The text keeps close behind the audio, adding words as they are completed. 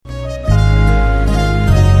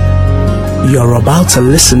You're about to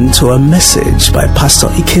listen to a message by Pastor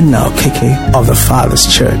Ikenna Okeke of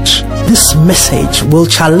Thefatherschurch. This message will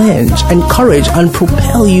challenge, encourage, and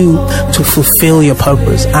propel you to fulfill your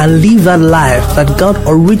purpose and live that life that God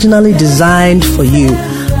originally designed for you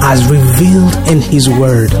as revealed in His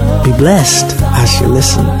Word. Be blessed as you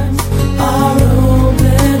listen.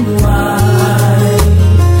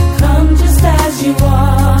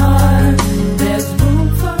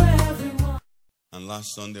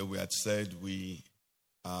 Last Sunday we had said we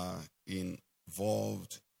are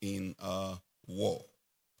involved in a war.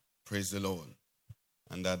 Praise the Lord.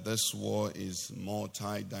 And that this war is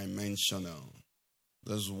multi-dimensional.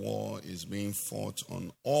 This war is being fought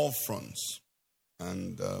on all fronts.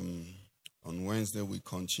 And on Wednesday we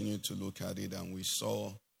continued to look at it, and we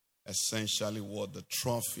saw essentially what the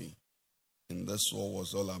trophy in this war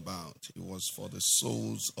was all about. It was for the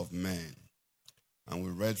souls of men. And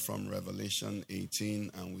we read from Revelation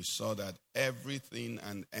 18, and we saw that everything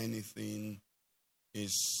and anything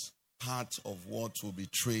is part of what will be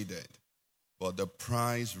traded. But the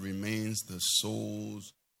prize remains the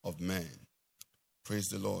souls of men. Praise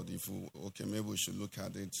the Lord. Maybe we should look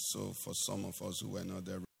at it. So for some of us who were not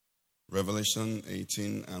there, Revelation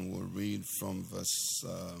 18, and we'll read from verse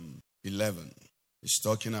 11. It's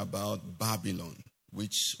talking about Babylon,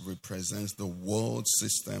 which represents the world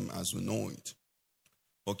system as we know it.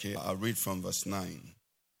 Okay, I'll read from verse 9.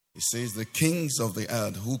 It says, "The kings of the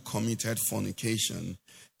earth who committed fornication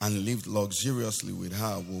and lived luxuriously with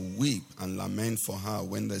her will weep and lament for her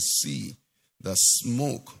when they see the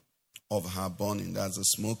smoke of her burning." That's the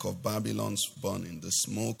smoke of Babylon's burning, the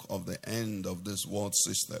smoke of the end of this world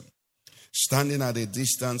system. "Standing at a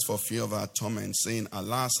distance for fear of her torment, saying,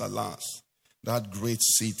 Alas, alas, that great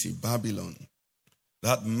city, Babylon,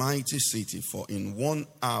 that mighty city, for in 1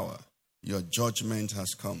 hour your judgment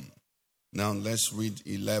has come." Now let's read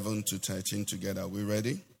 11 to 13 together. Are we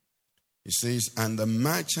ready? It says, "And the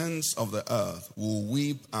merchants of the earth will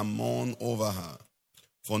weep and mourn over her,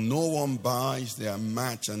 for no one buys their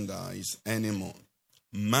merchandise anymore.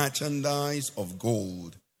 Merchandise of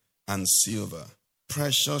gold and silver,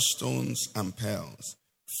 precious stones and pearls,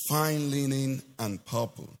 fine linen and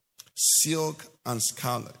purple, silk and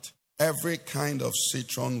scarlet, every kind of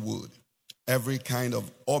citron wood, every kind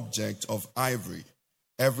of object of ivory,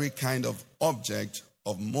 every kind of object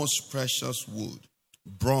of most precious wood,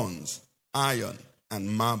 bronze, iron,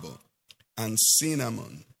 and marble, and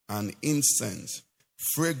cinnamon, and incense,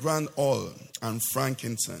 fragrant oil, and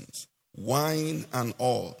frankincense, wine and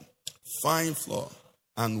oil, fine flour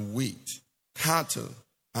and wheat, cattle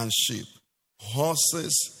and sheep,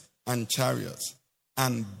 horses and chariots,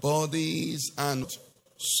 and bodies and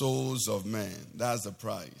souls of men." That's the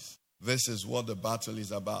prize. This is what the battle is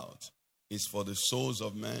about. It's for the souls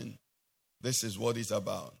of men. This is what it's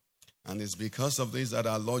about. And it's because of this that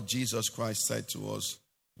our Lord Jesus Christ said to us,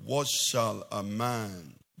 "What shall a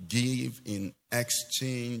man give in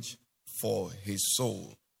exchange for his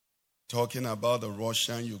soul?" Talking about the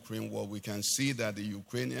Russian-Ukraine war, we can see that the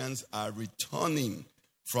Ukrainians are returning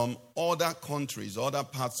from other countries, other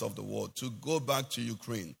parts of the world, to go back to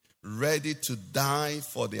Ukraine, ready to die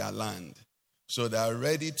for their land. So they are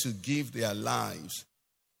ready to give their lives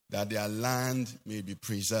that their land may be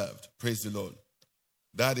preserved. Praise the Lord.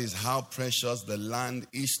 That is how precious the land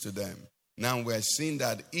is to them. Now we're seeing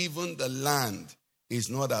that even the land is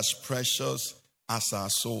not as precious as our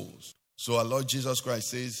souls. So our Lord Jesus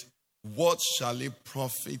Christ says, "What shall it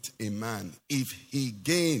profit a man if he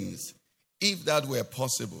gains," if that were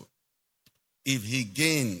possible, if he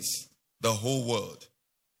gains the whole world?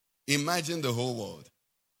 Imagine the whole world.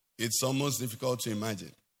 It's almost difficult to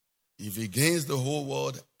imagine. If he gains the whole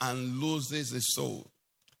world and loses his soul,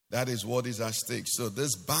 that is what is at stake. So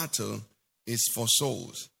this battle is for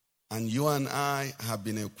souls. And you and I have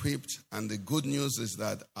been equipped. And the good news is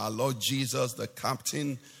that our Lord Jesus, the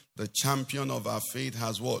captain, the champion of our faith,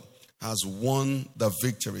 has what? Has won the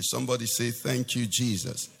victory. Somebody say, "Thank you,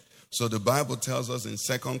 Jesus." So the Bible tells us in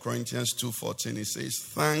 2 Corinthians 2:14, it says,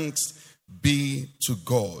 "Thanks be to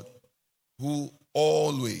God, who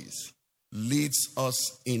always leads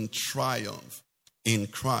us in triumph in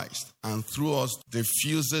Christ, and through us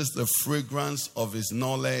diffuses the fragrance of his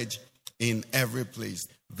knowledge in every place.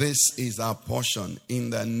 This is our portion in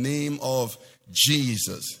the name of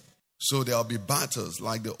Jesus." So there'll be battles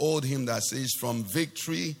like the old hymn that says, "From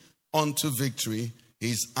victory unto victory,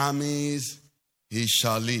 his armies he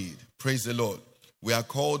shall lead." Praise the Lord. We are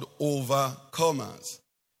called overcomers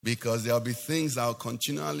because there'll be things that are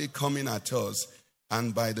continually coming at us,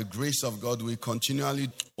 And by the grace of God, we continually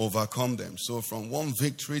overcome them. So from one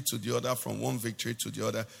victory to the other, from one victory to the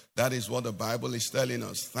other, that is what the Bible is telling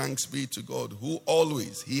us. Thanks be to God, who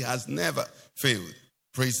always, he has never failed.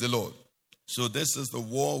 Praise the Lord. So this is the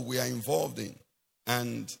war we are involved in.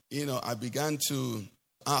 And, I began to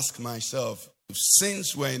ask myself,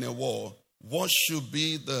 since we're in a war, what should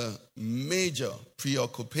be the major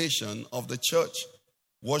preoccupation of the church?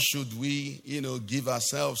 What should we, give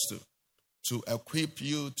ourselves to equip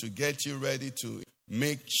you, to get you ready, to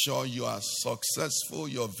make sure you are successful,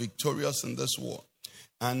 you're victorious in this war?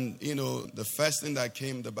 And, the first thing that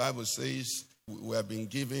came, the Bible says, we have been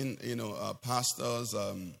given, pastors,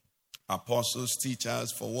 apostles,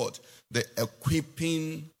 teachers for what? The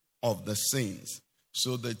equipping of the saints.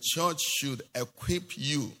 So the church should equip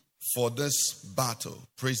you for this battle.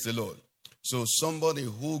 Praise the Lord. So somebody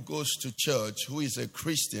who goes to church, who is a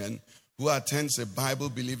Christian, who attends a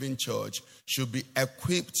Bible-believing church, should be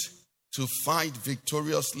equipped to fight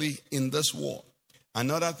victoriously in this war.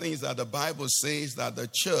 Another thing is that the Bible says that the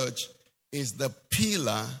church is the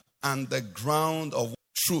pillar and the ground of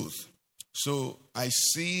truth. So I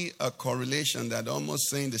see a correlation that almost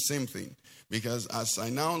saying the same thing. Because as I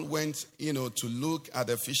now went, to look at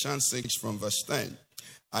Ephesians 6 from verse 10,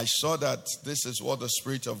 I saw that this is what the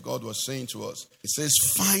Spirit of God was saying to us. It says,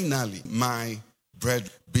 finally, my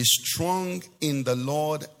brethren, be strong in the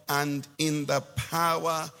Lord and in the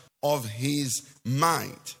power of his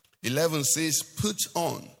might. 11 says, put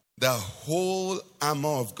on the whole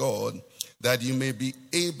armor of God, that you may be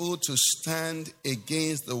able to stand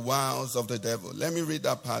against the wiles of the devil. Let me read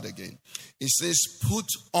that part again. It says, put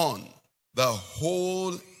on the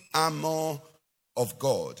whole armor of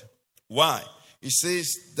God. Why? It says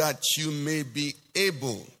that you may be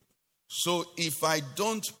able. So if I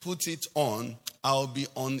don't put it on, I'll be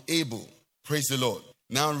unable. Praise the Lord.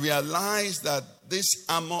 Now realize that this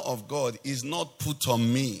armor of God is not put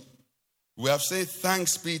on me. We have said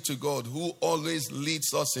thanks be to God who always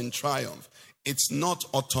leads us in triumph. It's not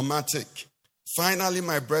automatic. Finally,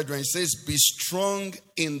 my brethren, it says, be strong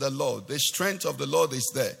in the Lord. The strength of the Lord is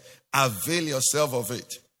there. Avail yourself of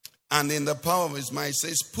it. And in the power of his might, it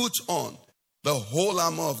says, put on the whole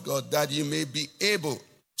armor of God, that you may be able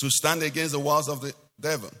to stand against the wiles of the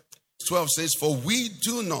devil. 12 says, for we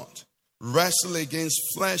do not wrestle against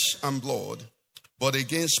flesh and blood, but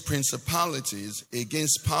against principalities,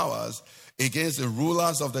 against powers, against the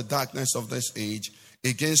rulers of the darkness of this age,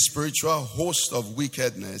 against spiritual hosts of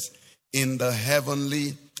wickedness in the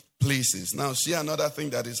heavenly places. Now, see another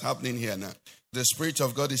thing that is happening here now. The Spirit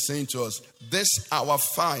of God is saying to us, this our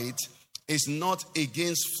fight is not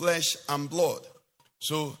against flesh and blood.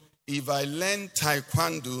 So, if I learn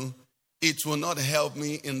taekwondo, it will not help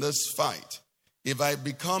me in this fight. If I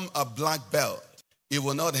become a black belt, it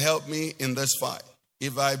will not help me in this fight.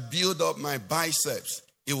 If I build up my biceps,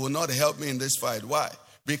 it will not help me in this fight. Why?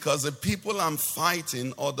 Because the people I'm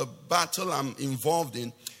fighting or the battle I'm involved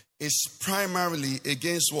in is primarily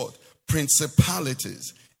against what?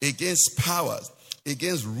 Principalities, against powers,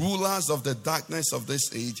 against rulers of the darkness of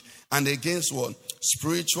this age, and against what?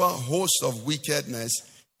 Spiritual hosts of wickedness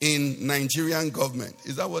in Nigerian government.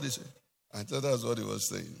 Is that what it said? I thought that's what it was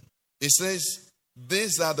saying. It says,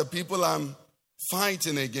 these are the people I'm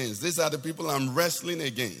fighting against. These are the people I'm wrestling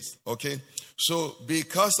against. Okay? So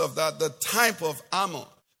because of that, the type of armor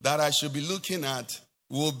that I should be looking at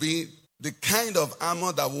will be the kind of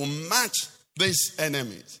armor that will match these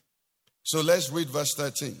enemies. So let's read verse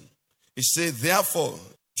 13. It says, therefore,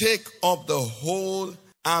 take up the whole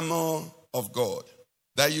armor of God,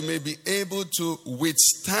 that you may be able to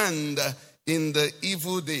withstand in the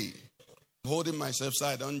evil day. Holding myself so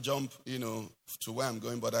I don't jump, to where I'm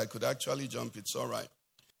going, but I could actually jump. It's all right.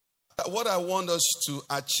 What I want us to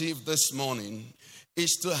achieve this morning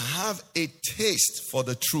is to have a taste for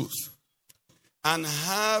the truth and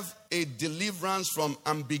have a deliverance from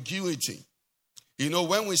ambiguity.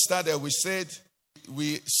 When we started, we said,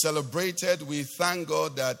 we celebrated, we thank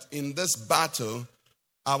God that in this battle,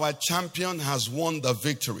 our champion has won the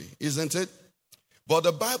victory, isn't it? But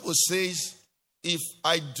the Bible says, if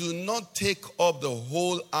I do not take up the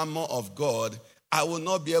whole armor of God, I will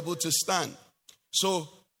not be able to stand. So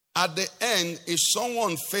at the end, if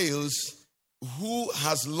someone fails, who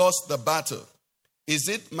has lost the battle? Is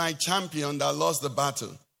it my champion that lost the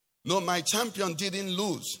battle? No, my champion didn't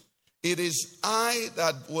lose. It is I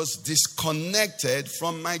that was disconnected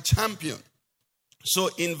from my champion. So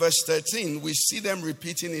in verse 13, we see them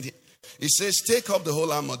repeating it. It says, take up the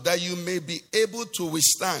whole armor, that you may be able to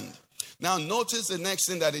withstand. Now notice the next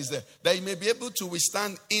thing that is there. That you may be able to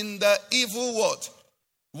withstand in the evil what?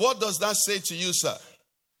 What does that say to you, sir?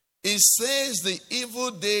 It says the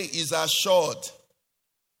evil day is assured.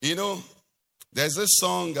 You know, there's this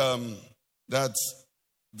song that,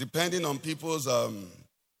 depending on people's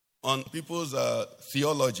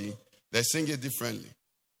theology, they sing it differently.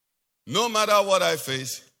 No matter what I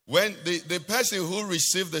face, when the person who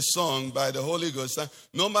received the song by the Holy Ghost,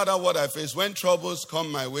 no matter what I face, when troubles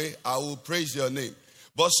come my way, I will praise your name.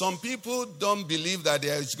 But some people don't believe that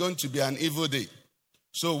there is going to be an evil day.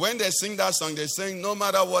 So when they sing that song, they're saying, no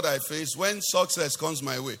matter what I face, when success comes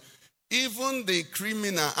my way, even the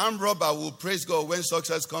criminal, armed robber, will praise God when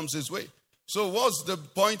success comes his way. So what's the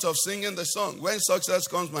point of singing the song? When success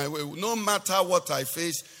comes my way, no matter what I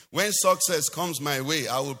face, when success comes my way,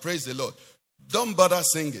 I will praise the Lord. Don't bother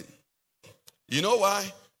singing. You know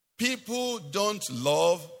why? People don't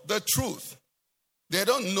love the truth. They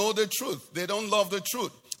don't know the truth. They don't love the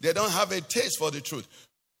truth. They don't have a taste for the truth.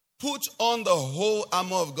 Put on the whole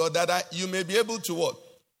armor of God that you may be able to what?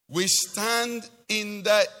 Withstand in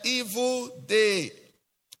the evil day.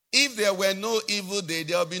 If there were no evil day,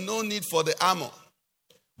 there would be no need for the armor.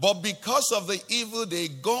 But because of the evil day,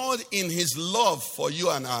 God in his love for you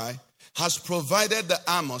and I has provided the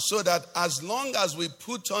armor so that as long as we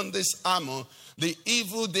put on this armor, the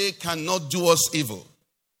evil day cannot do us evil.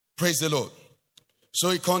 Praise the Lord. So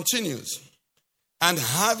he continues. And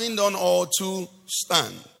having done all to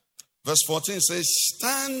stand. Verse 14 says,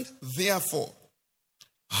 stand therefore,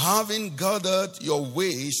 having girded your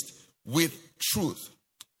waist with truth,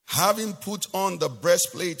 having put on the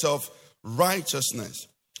breastplate of righteousness,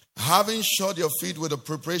 having shod your feet with the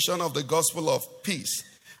preparation of the gospel of peace,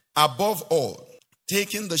 above all,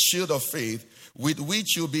 taking the shield of faith, with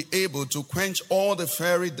which you'll be able to quench all the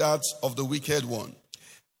fiery darts of the wicked one,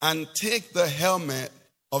 and take the helmet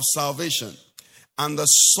of salvation and the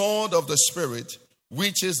sword of the Spirit,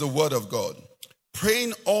 which is the word of God,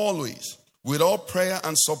 praying always with all prayer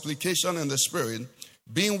and supplication in the Spirit,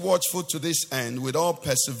 being watchful to this end with all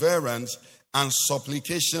perseverance and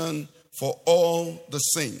supplication for all the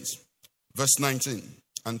saints. Verse 19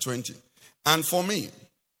 and 20. And for me,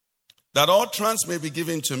 that all utterance may be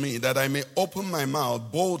given to me, that I may open my mouth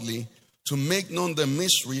boldly to make known the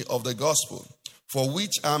mystery of the gospel, for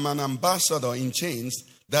which I am an ambassador in chains,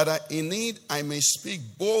 that in need I may speak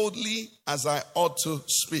boldly as I ought to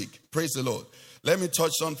speak. Praise the Lord. Let me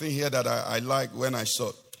touch something here that I like when I saw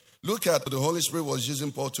it. Look at the Holy Spirit was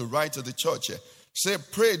using Paul to write to the church here. Say,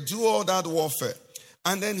 pray, do all that warfare.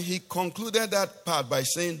 And then he concluded that part by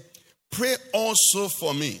saying, pray also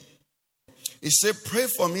for me. He said, pray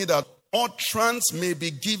for me that utterance may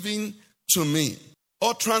be given to me.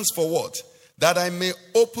 Utterance for what? That I may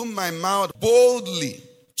open my mouth boldly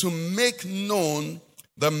to make known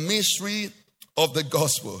the mystery of the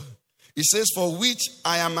gospel. It says, for which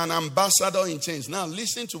I am an ambassador in chains. Now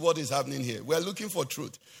listen to what is happening here. We're looking for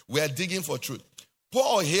truth. We're digging for truth.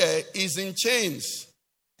 Paul here is in chains.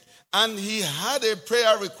 And he had a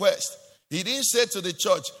prayer request. He didn't say to the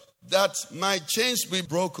church that my chains be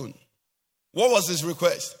broken. What was his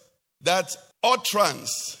request? That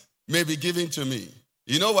utterance may be given to me.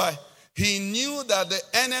 You know why? He knew that the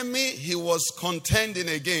enemy he was contending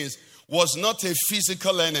against was not a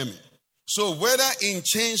physical enemy. So whether in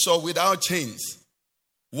chains or without chains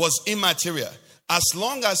was immaterial. As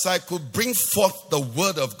long as I could bring forth the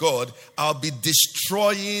word of God, I'll be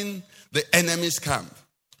destroying the enemy's camp.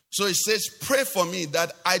 So it says, pray for me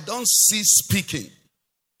that I don't cease speaking.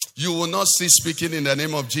 You will not cease speaking in the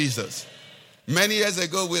name of Jesus. Many years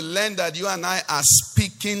ago, we learned that you and I are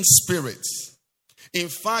speaking spirits. In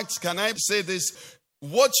fact, can I say this?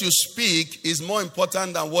 What you speak is more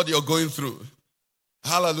important than what you're going through.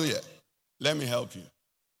 Hallelujah. Let me help you.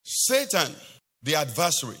 Satan, the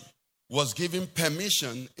adversary, was given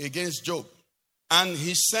permission against Job. And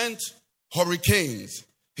he sent hurricanes.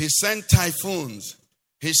 He sent typhoons.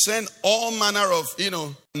 He sent all manner of,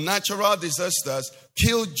 natural disasters,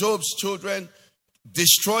 killed Job's children,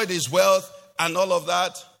 destroyed his wealth and all of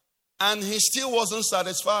that. And he still wasn't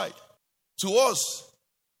satisfied. To us,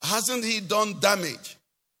 hasn't he done damage?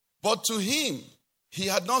 But to him, he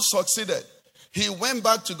had not succeeded. He went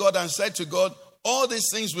back to God and said to God, all these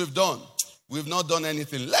things we've done, we've not done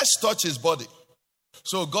anything. Let's touch his body.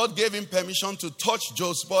 So God gave him permission to touch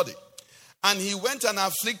Job's body. And he went and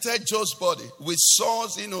afflicted Job's body with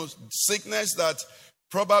sores, sickness that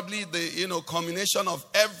probably the, combination of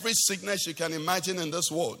every sickness you can imagine in this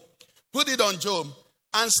world. Put it on Job.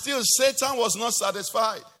 And still Satan was not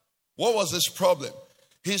satisfied. What was his problem?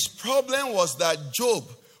 His problem was that Job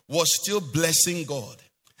was still blessing God.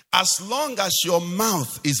 As long as your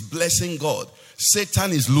mouth is blessing God,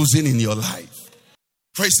 Satan is losing in your life.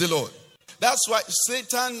 Praise the Lord. That's why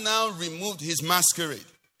Satan now removed his masquerade.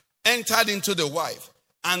 entered into the wife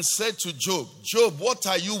and said to Job, Job, what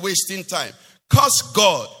are you wasting time? Curse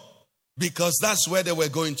God, because that's where they were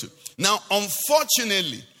going to. Now,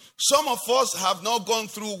 unfortunately, some of us have not gone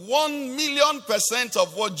through 1,000,000%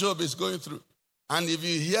 of what Job is going through. And if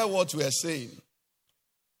you hear what we are saying,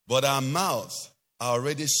 but our mouths are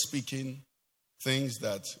already speaking things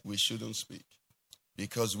that we shouldn't speak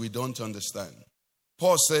because we don't understand.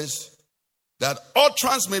 Paul says that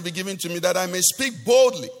utterance may be given to me that I may speak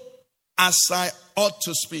boldly as I ought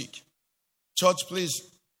to speak. Church, please,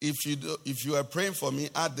 if you are praying for me,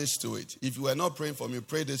 add this to it. If you are not praying for me,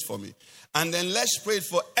 pray this for me. And then let's pray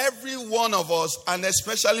for every one of us, and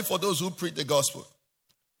especially for those who preach the gospel.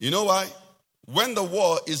 You know why? When the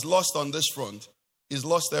war is lost on this front, it's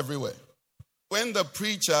lost everywhere. When the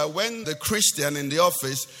preacher, when the Christian in the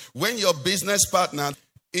office, when your business partner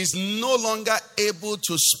is no longer able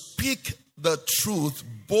to speak the truth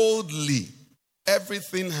boldly,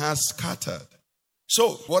 everything has scattered.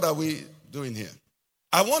 So, what are we doing here?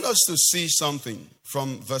 I want us to see something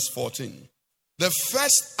from verse 14. The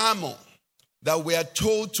first armor that we are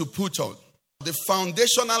told to put on, the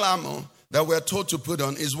foundational armor that we are told to put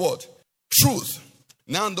on is what? Truth.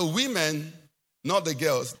 Now, the women, not the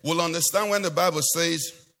girls, will understand when the Bible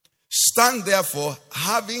says, stand therefore,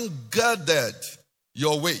 having girded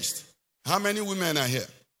your waist. How many women are here?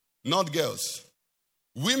 Not girls.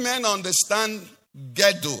 Women understand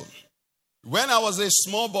girdle. When I was a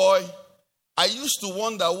small boy, I used to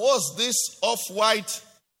wonder, what's this off-white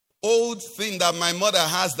old thing that my mother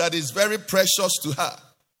has that is very precious to her?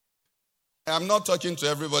 I'm not talking to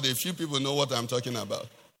everybody. A few people know what I'm talking about.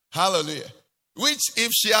 Hallelujah. Which,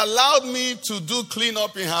 if she allowed me to do clean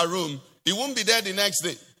up in her room, it won't be there the next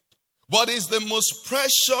day. But it's the most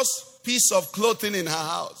precious piece of clothing in her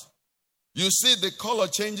house. You see the color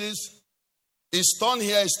changes. It's torn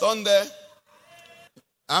here, it's torn there.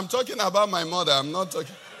 I'm talking about my mother. I'm not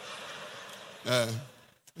talking...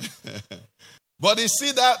 But you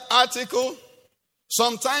see that article?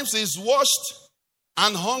 Sometimes it's washed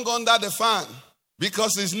and hung under the fan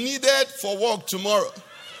because it's needed for work tomorrow.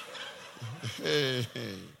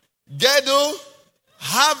 Girdle,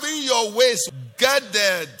 having your waist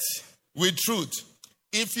girded with truth.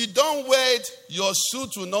 If you don't wear it, your suit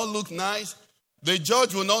will not look nice. The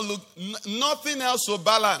judge will not look, nothing else will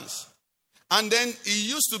balance. And then it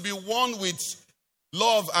used to be worn with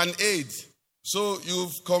love and aid. So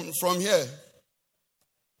you've come from here.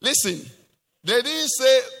 Listen, they didn't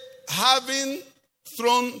say having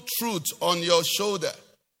thrown truth on your shoulder.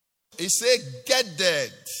 It said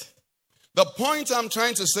girded. The point I'm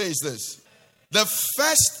trying to say is this. The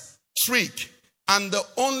first trick and the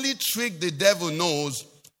only trick the devil knows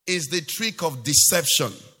is the trick of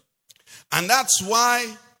deception. And that's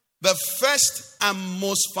why the first and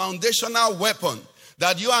most foundational weapon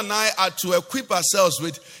that you and I are to equip ourselves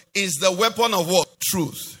with is the weapon of what?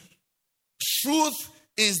 Truth. Truth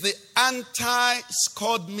is the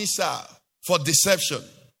anti-scud missile for deception.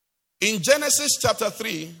 In Genesis chapter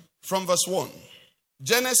 3 from verse 1,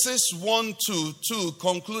 Genesis 1:2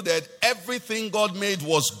 concluded everything God made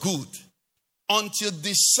was good until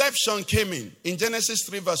deception came in Genesis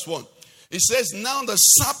 3 verse 1. It says, now the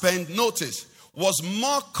serpent, notice, was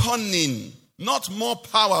more cunning, not more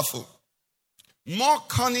powerful. More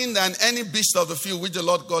cunning than any beast of the field which the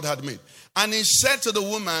Lord God had made. And he said to the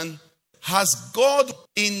woman, has God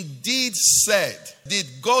indeed said, did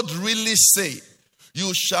God really say,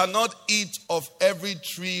 you shall not eat of every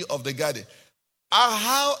tree of the garden?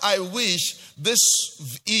 How I wish this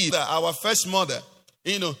Eve, our first mother,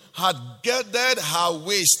 had girded her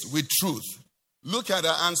waist with truth. Look at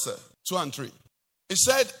her answer, 2 and 3. It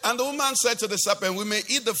said, and the woman said to the serpent, we may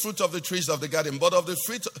eat the fruit of the trees of the garden, but of the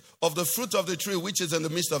fruit of the tree which is in the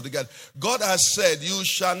midst of the garden, God has said, you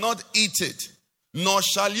shall not eat it, nor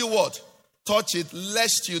shall you what? Touch it,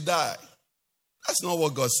 lest you die. That's not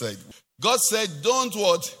what God said. God said, don't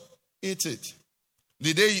what? Eat it.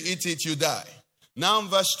 The day you eat it, you die. Now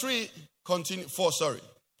verse 4.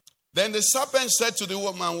 Then the serpent said to the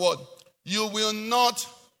woman, what? You will not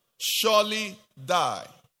surely die.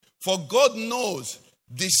 For God knows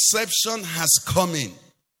deception has come in.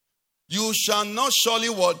 You shall not surely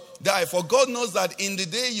what? Die. For God knows that in the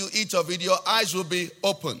day you eat of it, your eyes will be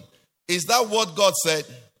open. Is that what God said?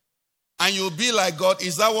 And you'll be like God.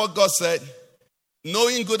 Is that what God said?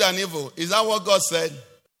 Knowing good and evil. Is that what God said?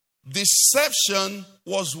 Deception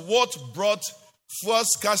was what brought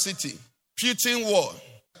first scarcity, Putin war,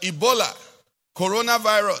 Ebola,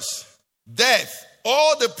 coronavirus, death.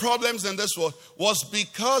 All the problems in this world was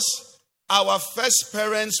because our first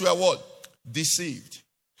parents were what? Deceived.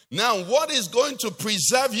 Now, what is going to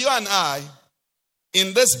preserve you and I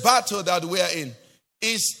in this battle that we are in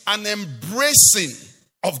is an embracing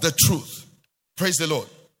of the truth. Praise the Lord.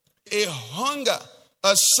 A hunger,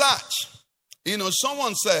 a search.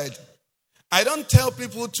 Someone said, I don't tell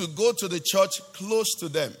people to go to the church close to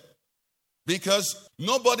them because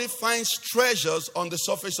nobody finds treasures on the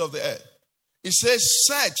surface of the earth. It says,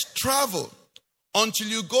 search, travel until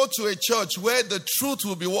you go to a church where the truth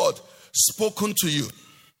will be what? Spoken to you.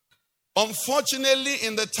 Unfortunately,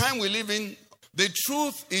 in the time we live in, the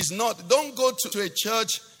truth is not. Don't go to a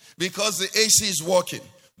church because the AC is working.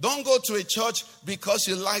 Don't go to a church because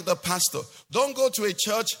you like the pastor. Don't go to a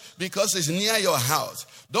church because it's near your house.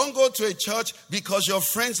 Don't go to a church because your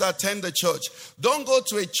friends attend the church. Don't go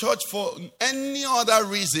to a church for any other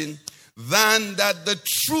reason than that the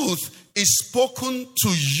truth is spoken to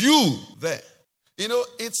you there.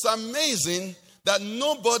 It's amazing that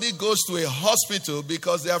nobody goes to a hospital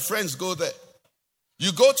because their friends go there.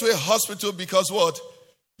 You go to a hospital because what?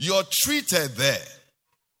 You're treated there.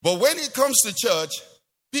 But when it comes to church,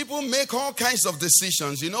 people make all kinds of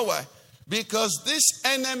decisions. You know why? Because this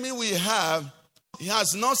enemy we have, he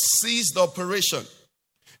has not ceased operation.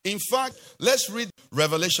 In fact, let's read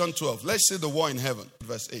Revelation 12. Let's see the war in heaven,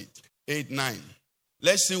 verse 8, 9.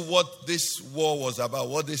 Let's see what this war was about,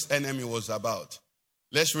 what this enemy was about.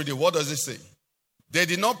 Let's read it. What does it say? They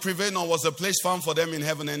did not prevail, nor was a place found for them in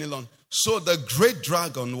heaven any longer. So the great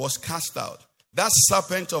dragon was cast out, that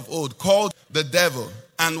serpent of old, called the devil.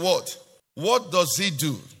 And what? What does he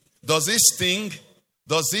do? Does he sting?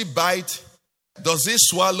 Does he bite? Does he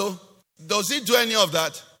swallow? Does he do any of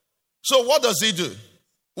that? So what does he do?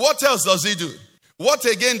 What else does he do? What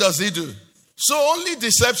again does he do? So only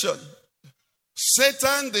deception.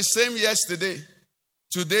 Satan the same yesterday,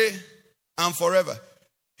 today, and forever.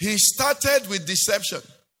 He started with deception.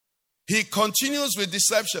 He continues with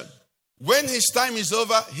deception. When his time is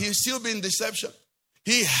over, he'll still be in deception.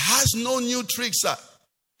 He has no new tricks, sir.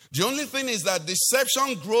 The only thing is that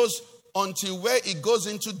deception grows until where it goes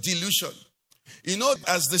into delusion.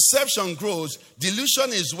 As deception grows, delusion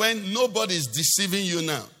is when nobody is deceiving you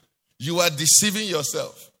now. You are deceiving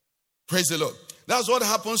yourself. Praise the Lord. That's what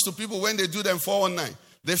happens to people when they do them 419.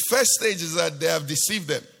 The first stage is that they have deceived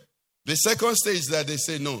them. The second stage is that they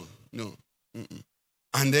say no.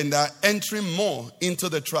 And then they're entering more into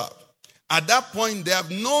the trap. At that point, they have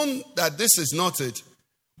known that this is not it,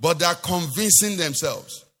 but they're convincing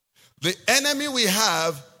themselves. The enemy we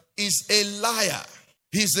have is a liar.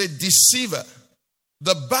 He's a deceiver.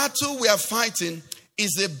 The battle we are fighting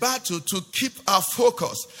is a battle to keep our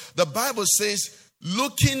focus. The Bible says,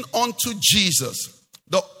 looking unto Jesus,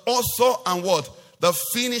 the author and what? The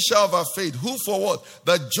finisher of our faith. Who for what?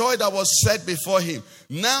 The joy that was set before him.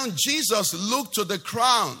 Now Jesus looked to the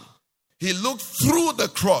crown. He looked through the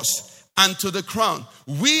cross and to the crown.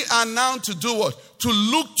 We are now to do what? To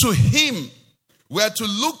look to him. We are to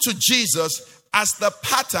look to Jesus as the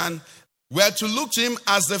pattern. We are to look to him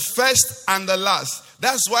as the first and the last.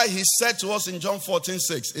 That's why he said to us in John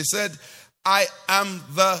 14:6. He said, I am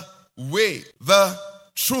the way, the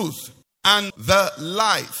truth, and the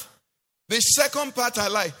life. The second part I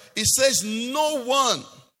like, it says, no one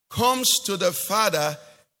comes to the Father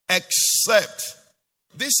except.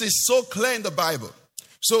 This is so clear in the Bible.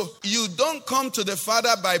 So you don't come to the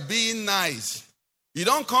Father by being nice. You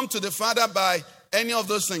don't come to the Father by any of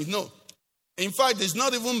those things. No. In fact, it's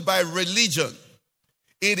not even by religion.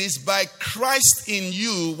 It is by Christ in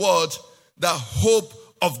you, what? The hope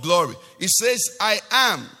of glory. It says, I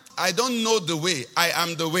am. I don't know the way. I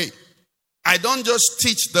am the way. I don't just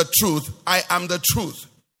teach the truth. I am the truth.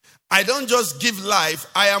 I don't just give life.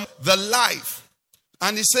 I am the life.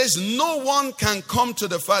 And it says, no one can come to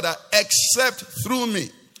the Father except through me.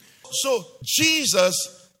 So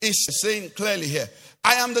Jesus is saying clearly here,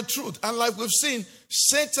 I am the truth. And like we've seen,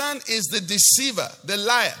 Satan is the deceiver, the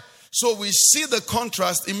liar. So we see the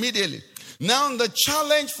contrast immediately. Now the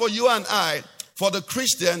challenge for you and I, for the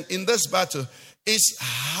Christian in this battle, is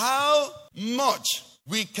how much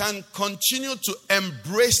we can continue to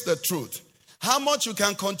embrace the truth. How much we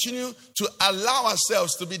can continue to allow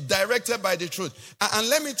ourselves to be directed by the truth. And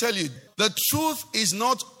let me tell you, the truth is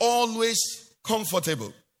not always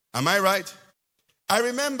comfortable. Am I right? I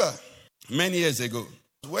remember many years ago,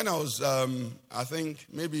 when I was, I think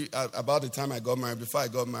maybe about the time I got married, before I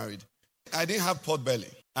got married, I didn't have pot belly.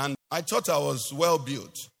 And I thought I was well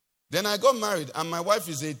built. Then I got married and my wife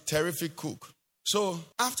is a terrific cook. So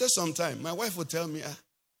after some time, my wife would tell me,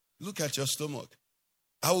 look at your stomach.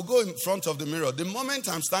 I will go in front of the mirror. The moment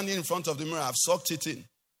I'm standing in front of the mirror, I've sucked it in.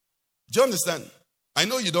 Do you understand? I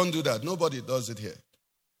know you don't do that. Nobody does it here.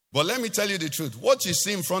 But let me tell you the truth. What you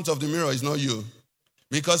see in front of the mirror is not you.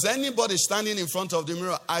 Because anybody standing in front of the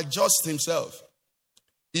mirror adjusts himself.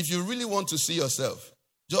 If you really want to see yourself,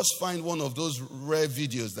 just find one of those rare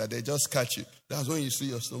videos that they just catch you. That's when you see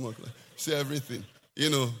your stomach, see everything.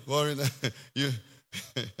 Worrying.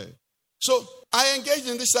 So I engaged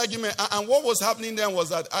in this argument, and what was happening then was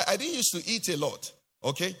that I didn't used to eat a lot,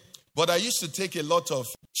 okay? But I used to take a lot of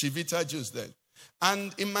Chivita juice then.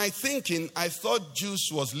 And in my thinking, I thought juice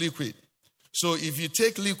was liquid. So if you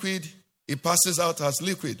take liquid, it passes out as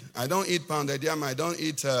liquid. I don't eat pounded yam. I don't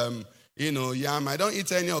eat, yam. I don't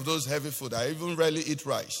eat any of those heavy food. I even rarely eat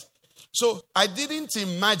rice. So I didn't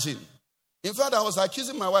imagine. In fact, I was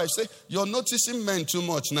accusing my wife. Say, you're noticing men too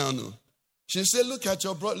much now, no? She said, look at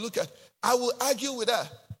your brother. I will argue with her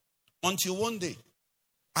until one day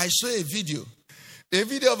I saw a video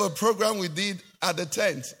of a program we did at the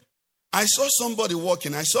tent. I saw somebody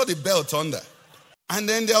walking. I saw the belt under. And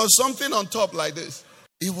then there was something on top like this.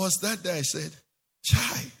 It was that day I said,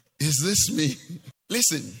 Chai, is this me?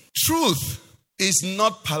 Listen, truth is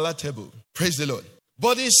not palatable. Praise the Lord.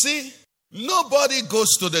 But you see, nobody goes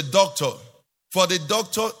to the doctor for the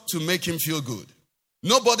doctor to make him feel good.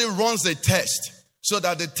 Nobody runs a test so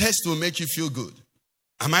that the test will make you feel good.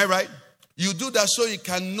 Am I right? You do that so you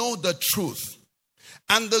can know the truth.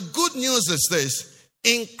 And the good news is this.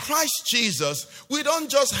 In Christ Jesus, we don't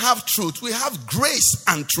just have truth. We have grace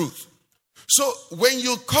and truth. So when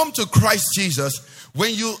you come to Christ Jesus,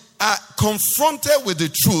 when you are confronted with the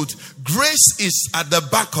truth, grace is at the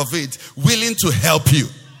back of it, willing to help you.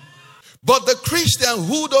 But the Christian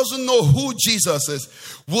who doesn't know who Jesus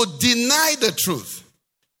is would deny the truth.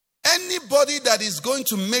 Anybody that is going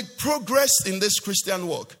to make progress in this Christian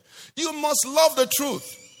walk, you must love the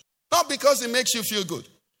truth. Not because it makes you feel good.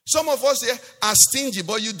 Some of us here are stingy,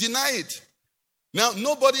 but you deny it. Now,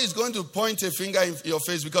 nobody is going to point a finger in your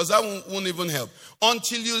face because that won't even help.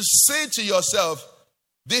 Until you say to yourself,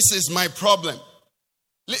 this is my problem.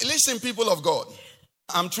 Listen, people of God.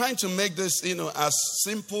 I'm trying to make this, as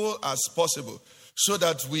simple as possible so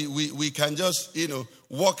that we can just,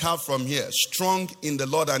 walk out from here strong in the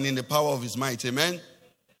Lord and in the power of his might. Amen.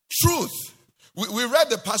 Truth. We read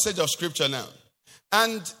the passage of scripture now.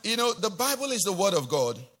 And, the Bible is the word of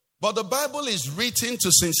God, but the Bible is written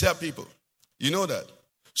to sincere people. You know that.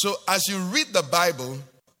 So as you read the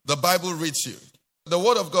Bible reads you. The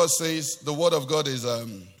word of God says the word of God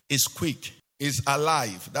is quick, is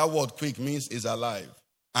alive. That word quick means is alive.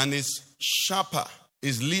 And it's sharper,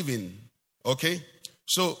 is living. Okay?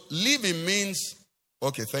 So living means,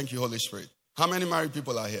 okay, thank you, Holy Spirit. How many married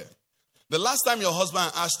people are here? The last time your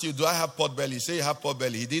husband asked you, do I have pot belly? Say you have pot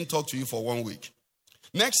belly. He didn't talk to you for 1 week.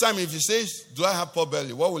 Next time if he says, do I have pot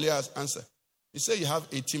belly? What will you answer? He say you have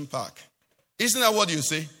 18 pack. Isn't that what you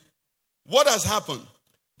say? What has happened?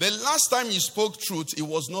 The last time you spoke truth, it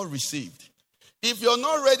was not received. If you're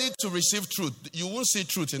not ready to receive truth, you won't see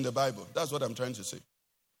truth in the Bible. That's what I'm trying to say.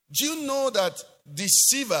 Do you know that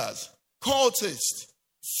deceivers, cultists,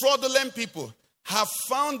 fraudulent people have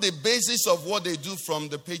found the basis of what they do from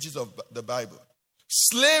the pages of the Bible?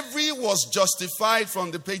 Slavery was justified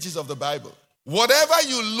from the pages of the Bible. Whatever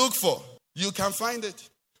you look for, you can find it.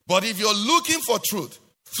 But if you're looking for truth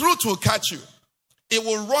will catch you. It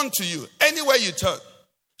will run to you anywhere you turn.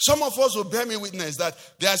 Some of us will bear me witness that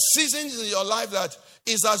there are seasons in your life that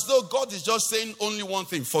is as though God is just saying only one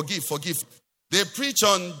thing: forgive, forgive. They preach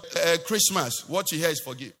on Christmas, what you hear is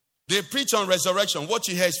forgive. They preach on resurrection, what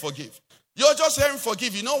you hear is forgive. You're just hearing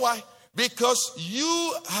forgive. You know why? Because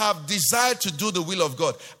you have desired to do the will of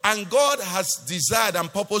God. And God has desired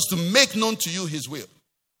and purposed to make known to you his will.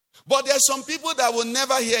 But there are some people that will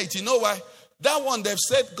never hear it. You know why? That one, they've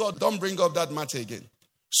said, God, don't bring up that matter again.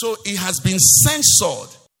 So it has been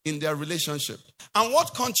censored in their relationship. And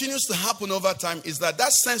what continues to happen over time is that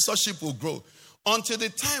censorship will grow until the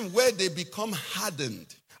time where they become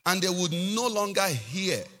hardened and they would no longer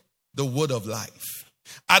hear the word of life.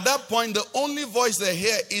 At that point, the only voice they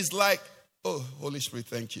hear is like, oh, Holy Spirit,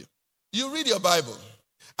 thank you. You read your Bible,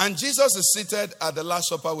 and Jesus is seated at the Last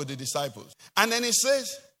Supper with the disciples. And then he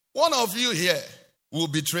says, one of you here will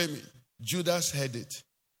betray me. Judas heard it.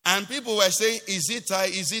 And people were saying, is it I,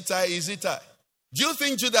 is it I, is it I? Do you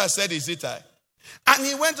think Judas said, is it I? And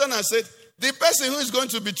he went on and said, the person who is going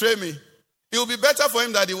to betray me, it will be better for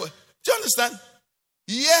him that he will. Do you understand?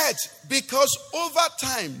 Yet, because over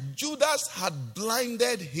time, Judas had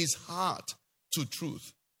blinded his heart to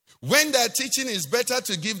truth. When they're teaching it's better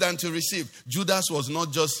to give than to receive, Judas was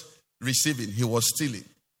not just receiving, he was stealing.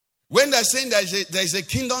 When they're saying there's a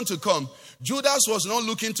kingdom to come, Judas was not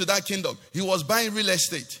looking to that kingdom. He was buying real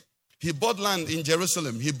estate. He bought land in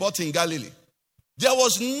Jerusalem. He bought in Galilee. There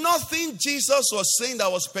was nothing Jesus was saying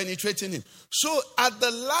that was penetrating him. So at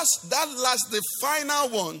the final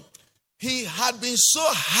one, he had been so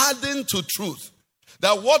hardened to truth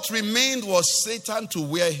that what remained was Satan to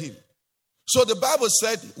wear him. So the Bible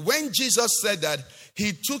said, when Jesus said that,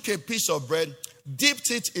 he took a piece of bread,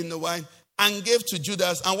 dipped it in the wine, and gave to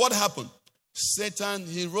Judas. And what happened?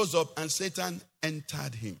 He rose up and Satan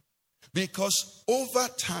entered him. Because over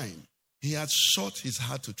time, he had shut his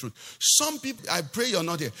heart to truth. Some people, I pray you're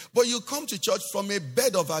not here, but you come to church from a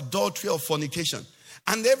bed of adultery or fornication.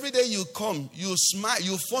 And every day you come, you smile,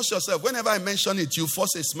 you force yourself. Whenever I mention it, you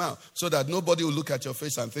force a smile so that nobody will look at your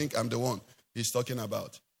face and think I'm the one he's talking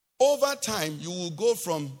about. Over time, you will go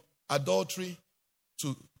from adultery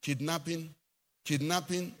to kidnapping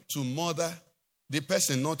to murder. The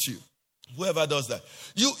person, not you. Whoever does that.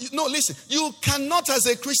 Listen, you cannot as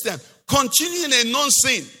a Christian continue in a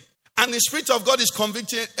non-sin. And the Spirit of God is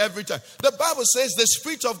convicting every time. The Bible says the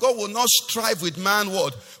Spirit of God will not strive with man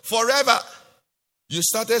word forever. You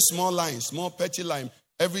started small lines, small petty line.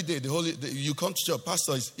 Every day, you come to your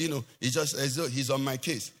pastor, he's on my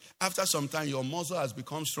case. After some time, your muscle has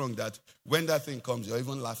become strong that when that thing comes, you're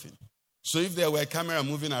even laughing. So if there were a camera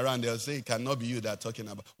moving around, they'll say it cannot be you they're talking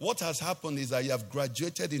about. What has happened is that you have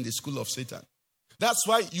graduated in the school of Satan. That's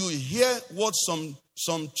why you hear what some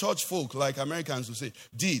church folk, like Americans, will say,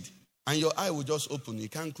 did. And your eye will just open. You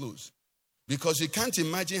can't close. Because you can't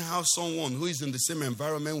imagine how someone who is in the same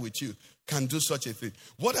environment with you can do such a thing.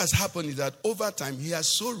 What has happened is that over time, he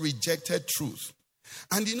has so rejected truth.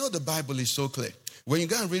 And the Bible is so clear. When you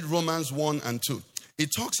go and read Romans 1 and 2, it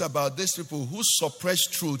talks about these people who suppress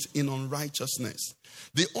truth in unrighteousness.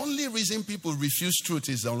 The only reason people refuse truth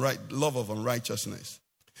is love of unrighteousness.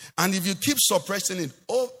 And if you keep suppressing it,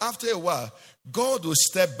 after a while, God will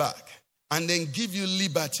step back and then give you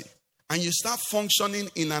liberty. And you start functioning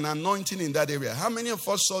in an anointing in that area. How many of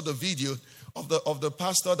us saw the video of the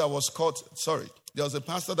pastor that was caught? There was a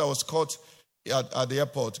pastor that was caught at the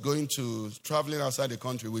airport traveling outside the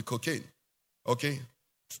country with cocaine. Okay?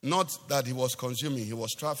 Not that he was consuming, he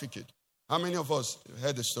was trafficking. How many of us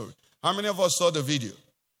heard the story? How many of us saw the video?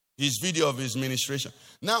 His video of his ministration.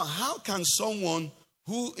 Now, how can someone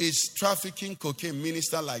who is trafficking cocaine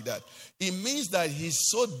minister like that? It means that he's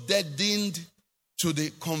so deadened to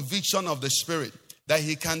the conviction of the Spirit that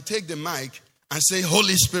he can take the mic and say,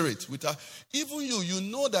 Holy Spirit. Even you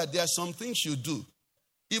know that there are some things you do,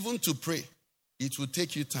 even to pray. It will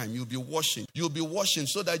take you time. You'll be washing.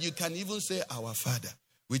 So that you can even say, Our Father,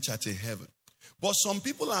 which art in heaven. But some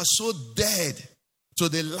people are so dead to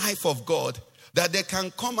the life of God that they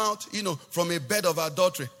can come out, from a bed of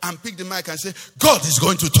adultery and pick the mic and say, God is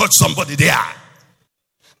going to touch somebody there.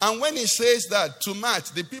 And when he says that, to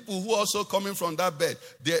match, the people who are also coming from that bed,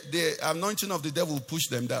 the anointing of the devil will push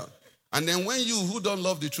them down. And then when you who don't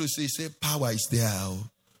love the truth say power is there.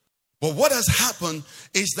 But what has happened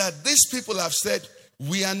is that these people have said,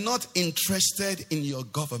 we are not interested in your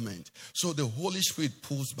government. So the Holy Spirit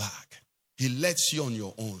pulls back. He lets you on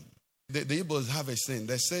your own. The Igbos have a saying.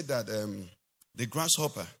 They said that the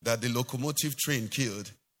grasshopper that the locomotive train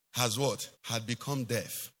killed had become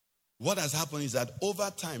deaf. What has happened is that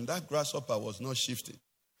over time, that grasshopper was not shifting.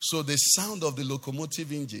 So the sound of the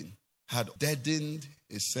locomotive engine had deadened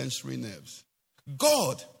his sensory nerves.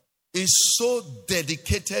 God is so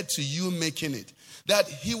dedicated to you making it that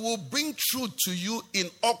he will bring truth to you in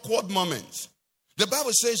awkward moments. The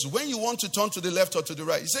Bible says when you want to turn to the left or to the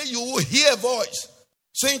right, he says you will hear a voice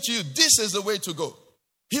saying to you, this is the way to go.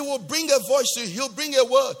 He will bring a voice to you. He'll bring a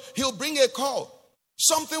word. He'll bring a call.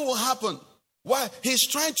 Something will happen. Why? He's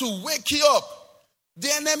trying to wake you up. The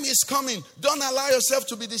enemy is coming. Don't allow yourself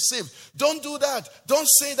to be deceived. Don't do that. Don't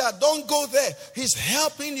say that. Don't go there. He's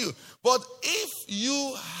helping you. But if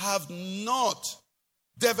you have not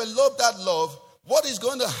developed that love, what is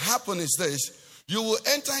going to happen is this. You will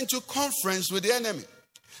enter into conference with the enemy.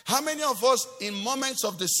 How many of us in moments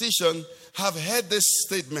of decision have heard this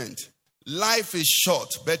statement? Life is short.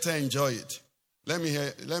 Better enjoy it. Let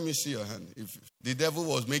me see your hand. If the devil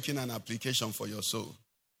was making an application for your soul.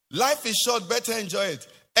 Life is short, better enjoy it.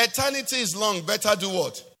 Eternity is long, better do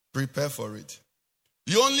what? Prepare for it.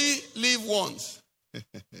 You only live once.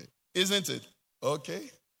 Isn't it? Okay.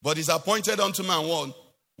 But it's appointed unto man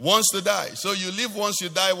once to die. So you live once, you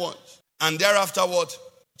die once. And thereafter what?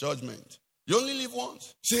 Judgment. You only live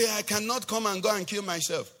once. Say, I cannot come and go and kill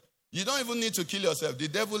myself. You don't even need to kill yourself. The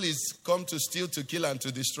devil is come to steal, to kill, and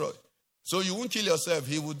to destroy. So you won't kill yourself.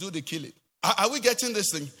 He will do the killing. Are we getting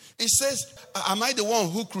this thing? It says, am I the one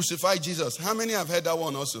who crucified Jesus? How many have heard that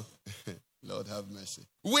one also? Lord have mercy.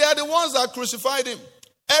 We are the ones that crucified him.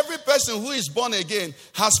 Every person who is born again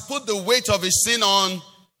has put the weight of his sin on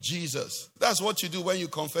Jesus. That's what you do when you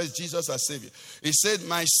confess Jesus as Savior. He said,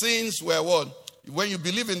 my sins were what? When you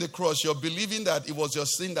believe in the cross, you're believing that it was your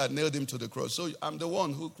sin that nailed him to the cross. So I'm the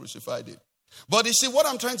one who crucified him. But you see, what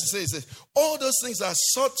I'm trying to say is that all those things are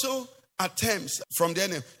subtle attempts from the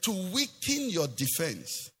enemy to weaken your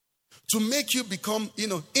defense, to make you become,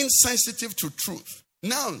 insensitive to truth.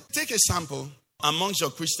 Now, take a sample amongst your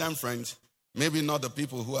Christian friends, maybe not the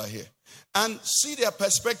people who are here, and see their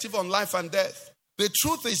perspective on life and death. The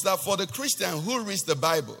truth is that for the Christian who reads the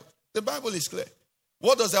Bible is clear.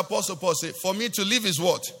 What does the Apostle Paul say? For me to live is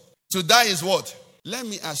what? To die is what? Let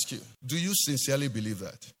me ask you, do you sincerely believe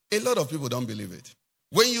that? A lot of people don't believe it.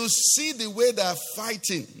 When you see the way they are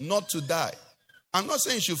fighting not to die, I'm not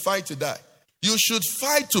saying you should fight to die. You should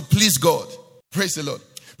fight to please God. Praise the Lord.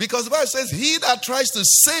 Because the Bible says, he that tries to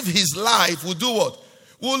save his life will do what?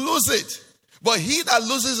 Will lose it. But he that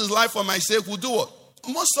loses his life for my sake will do what?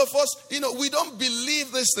 Most of us, we don't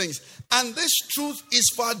believe these things. And this truth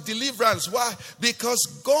is for our deliverance. Why? Because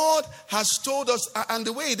God has told us, and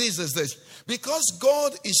the way it is this. Because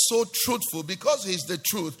God is so truthful, because he's the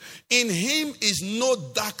truth, in him is no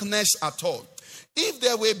darkness at all. If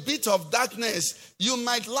there were a bit of darkness, you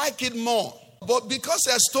might like it more. But because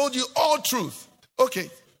he has told you all truth. Okay,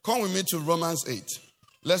 come with me to Romans 8.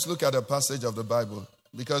 Let's look at a passage of the Bible.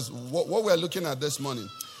 Because what we're looking at this morning,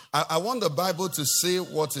 I want the Bible to say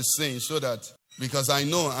what it's saying so that, because I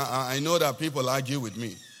know that people argue with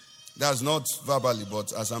me. That's not verbally,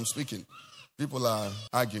 but as I'm speaking, people are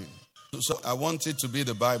arguing. So I want it to be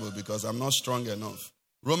the Bible because I'm not strong enough.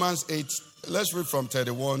 Romans 8, let's read from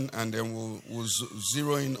 31 and then we'll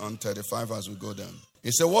zero in on 35 as we go down.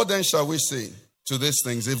 It said, what then shall we say to these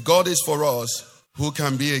things? If God is for us, who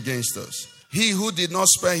can be against us? He who did not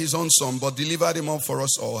spare his own son, but delivered him up for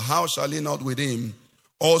us all, how shall he not with him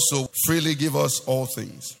also freely give us all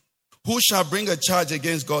things? Who shall bring a charge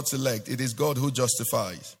against God's elect? It is God who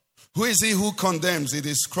justifies. Who is he who condemns? It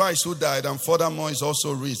is Christ who died and furthermore is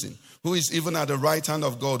also risen, who is even at the right hand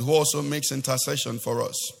of God, who also makes intercession for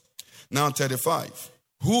us. Now 35.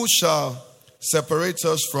 Who shall separate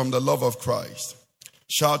us from the love of Christ?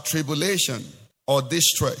 Shall tribulation or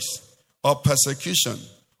distress or persecution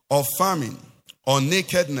or famine or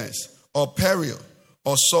nakedness or peril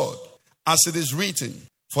or sword? As it is written,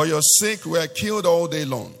 for your sake we are killed all day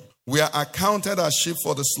long. We are accounted as sheep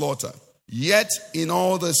for the slaughter. Yet in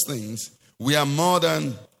all these things we are more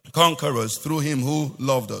than conquerors through him who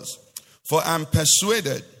loved us. For I am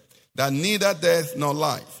persuaded that neither death nor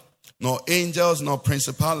life, nor angels nor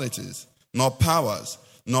principalities, nor powers,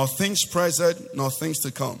 nor things present, nor things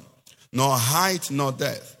to come, nor height nor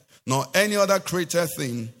depth, nor any other created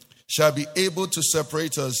thing shall be able to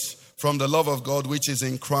separate us from the love of God which is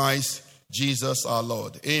in Christ Jesus our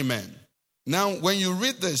Lord. Amen. Now, when you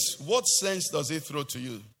read this, what sense does it throw to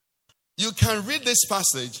you? You can read this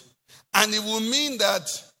passage and it will mean that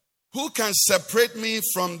who can separate me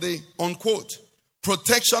from the, unquote,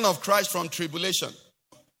 protection of Christ from tribulation?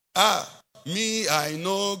 Me, I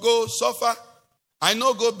no go suffer. I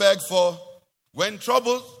no go beg for when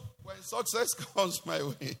trouble, when success comes my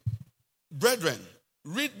way. Brethren,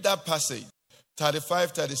 read that passage,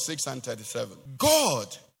 35, 36, and 37.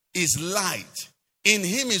 God is light. In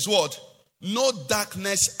him is what? No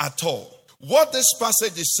darkness at all. What this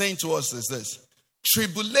passage is saying to us is this.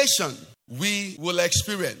 Tribulation we will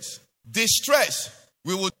experience. Distress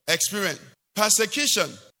we will experience. Persecution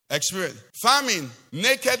experience. Famine,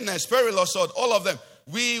 nakedness, peril or sword, all of them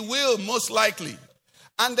we will most likely.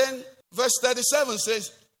 And then verse 37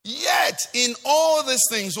 says, yet in all these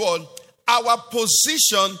things, what? Our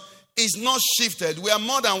position is not shifted. We are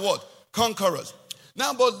more than what? Conquerors.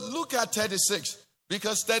 Now, but look at 36.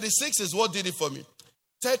 Because 36 is what did it for me.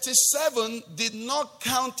 37 did not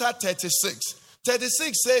counter 36.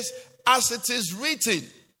 36 says, as it is written,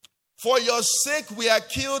 for your sake we are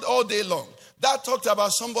killed all day long. That talked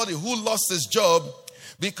about somebody who lost his job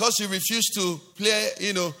because he refused to play,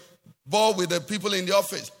 ball with the people in the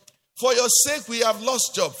office. For your sake we have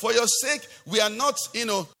lost job. For your sake we are not,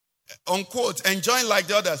 unquote, enjoying like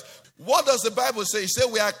the others. What does the Bible say? It says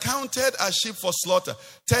we are counted as sheep for slaughter.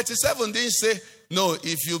 37 didn't say, no,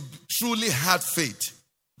 if you truly had faith,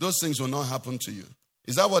 those things will not happen to you.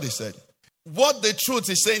 Is that what he said? What the truth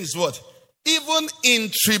is saying is what? Even in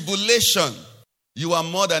tribulation, you are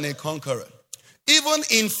more than a conqueror. Even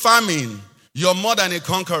in famine, you're more than a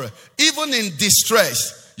conqueror. Even in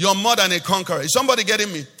distress, you're more than a conqueror. Is somebody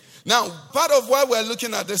getting me? Now, part of why we're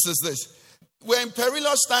looking at this is this. We're in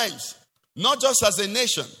perilous times, not just as a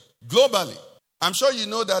nation, globally. I'm sure you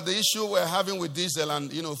know that the issue we're having with diesel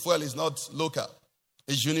and, fuel is not local.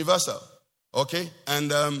 It's universal. Okay?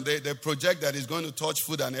 And they project that it's going to touch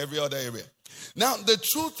food and every other area. Now, the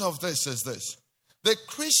truth of this is this. The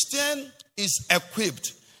Christian is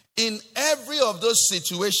equipped in every of those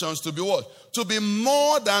situations to be what? To be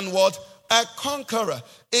more than what? A conqueror.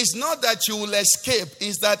 It's not that you will escape.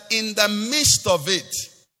 It's that in the midst of it.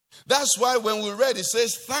 That's why when we read, it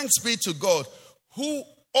says, thanks be to God who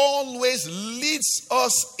always leads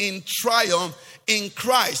us in triumph in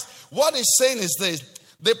Christ. What it's saying is this.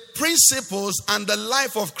 The principles and the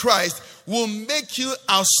life of Christ will make you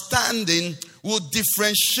outstanding, will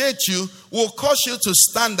differentiate you, will cause you to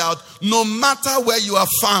stand out no matter where you are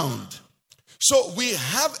found. So we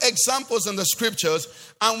have examples in the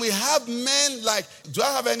scriptures, and we have men like, do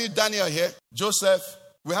I have any Daniel here? Joseph.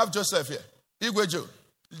 We have Joseph here. Igwejo.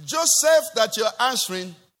 Joseph that you're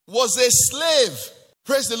answering was a slave.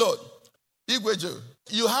 Praise the Lord. Igwejo.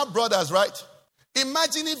 You have brothers, right?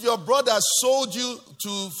 Imagine if your brother sold you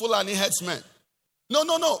to Fulani headsmen. No.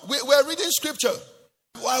 We're reading scripture.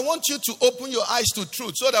 I want you to open your eyes to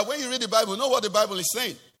truth so that when you read the Bible, know what the Bible is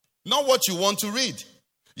saying. Not what you want to read.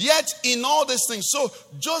 Yet in all these things, so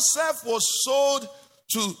Joseph was sold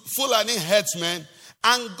to Fulani headsmen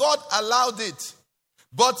and God allowed it.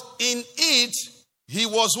 But in it, he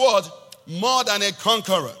was what? More than a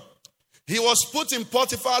conqueror. He was put in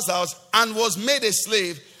Potiphar's house and was made a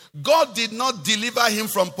slave. God did not deliver him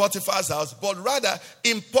from Potiphar's house, but rather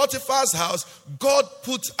in Potiphar's house, God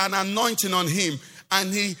put an anointing on him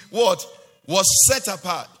and he what? Was set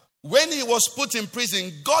apart. When he was put in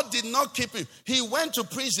prison, God did not keep him. He went to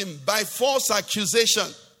prison by false accusation.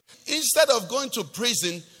 Instead of going to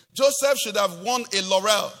prison, Joseph should have won a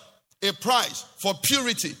laurel, a prize for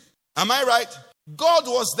purity. Am I right? God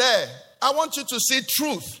was there. I want you to see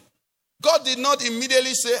truth. God did not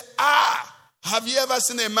immediately say, have you ever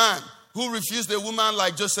seen a man who refused a woman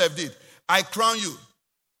like Joseph did? I crown you.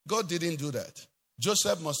 God didn't do that.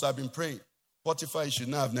 Joseph must have been praying. Potiphar, you should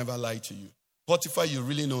not have never lied to you. Potiphar, you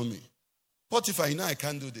really know me. Potiphar, you know I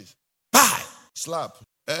can't do this. Bye! Slap.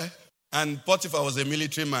 And Potiphar was a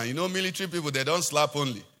military man. You know military people, they don't slap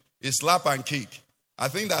only. It's slap and kick. I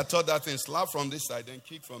think that I taught that thing. Slap from this side, then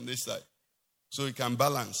kick from this side. So he can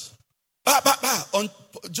balance. On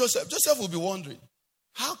Joseph will be wondering,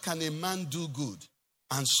 how can a man do good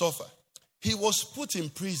and suffer? He was put in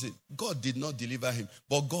prison. God did not deliver him,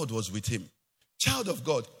 but God was with him. Child of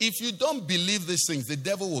God, if you don't believe these things, the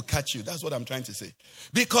devil will catch you. That's what I'm trying to say.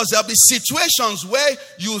 Because there'll be situations where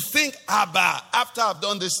you think, after I've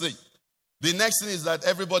done this thing, the next thing is that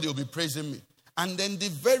everybody will be praising me. And then the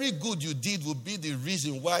very good you did will be the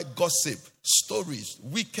reason why gossip, stories,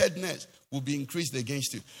 wickedness will be increased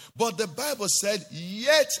against you. But the Bible said,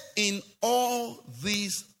 yet in all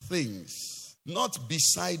these things, not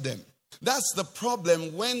beside them. That's the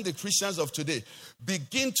problem when the Christians of today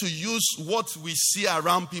begin to use what we see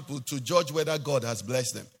around people to judge whether God has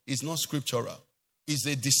blessed them. It's not scriptural. It's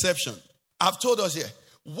a deception. I've told us here,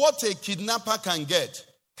 what a kidnapper can get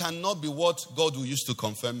cannot be what God will use to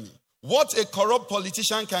confirm me. What a corrupt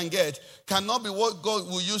politician can get cannot be what God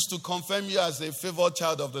will use to confirm you as a favored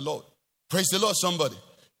child of the Lord. Praise the Lord, somebody.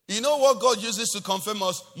 You know what God uses to confirm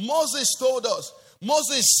us? Moses told us.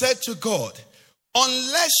 Moses said to God,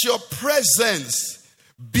 unless your presence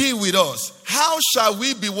be with us, how shall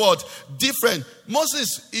we be what? Different.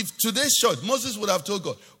 Moses, if today's church, Moses would have told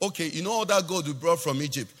God, okay, you know all that gold we brought from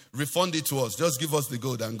Egypt, refund it to us. Just give us the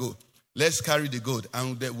gold and go. Let's carry the gold.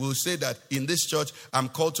 And we'll say that in this church, I'm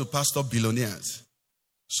called to pastor billionaires.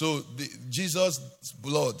 So Jesus'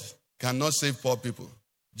 blood cannot save poor people.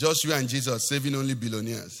 Just you and Jesus saving only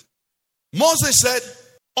billionaires. Moses said,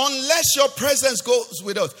 unless your presence goes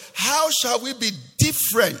with us, how shall we be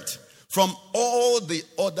different from all the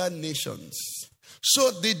other nations?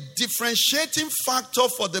 So the differentiating factor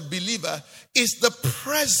for the believer is the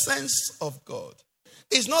presence of God.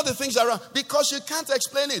 It's not the things around, because you can't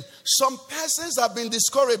explain it. Some persons have been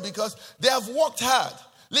discouraged because they have worked hard.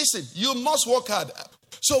 Listen, you must work hard.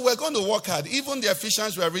 So we're going to work hard. Even the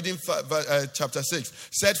Ephesians we are reading chapter 6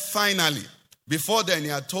 said finally. Before then, he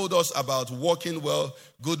had told us about working well,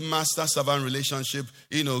 good master-servant relationship,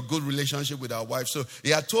 good relationship with our wife. So he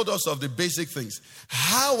had told us of the basic things.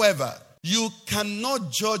 However, you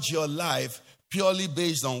cannot judge your life purely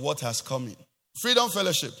based on what has come in. Freedom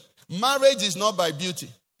Fellowship. Marriage is not by beauty.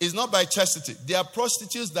 It's not by chastity. There are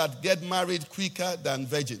prostitutes that get married quicker than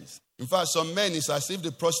virgins. In fact, some men, it's as if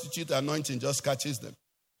the prostitute anointing just catches them.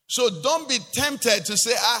 So don't be tempted to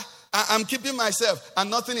say, I'm keeping myself and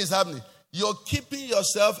nothing is happening. You're keeping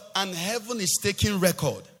yourself and heaven is taking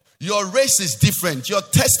record. Your race is different. Your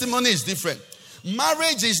testimony is different.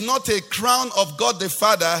 Marriage is not a crown of God the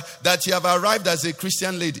Father that you have arrived as a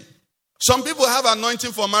Christian lady. Some people have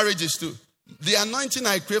anointing for marriages too. The anointing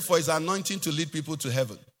I crave for is anointing to lead people to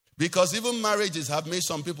heaven. Because even marriages have made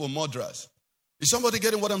some people murderers. Is somebody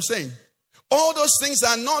getting what I'm saying? All those things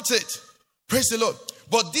are not it. Praise the Lord.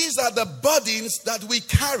 But these are the burdens that we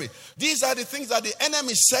carry. These are the things that the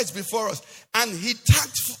enemy sets before us. And he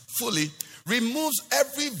tactfully removes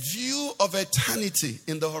every view of eternity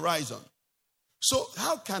in the horizon. So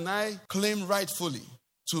how can I claim rightfully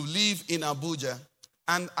to live in Abuja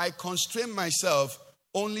and I constrain myself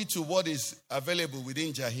only to what is available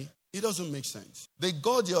within Jahi? It doesn't make sense. The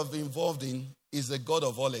God you're involved in is the God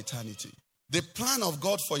of all eternity. The plan of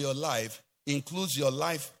God for your life includes your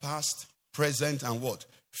life past, present, and what?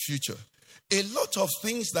 Future. A lot of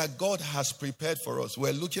things that God has prepared for us.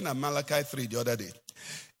 We're looking at Malachi 3 the other day.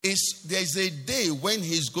 There's a day when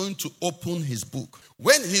he's going to open his book.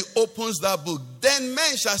 When he opens that book, then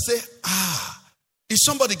men shall say, is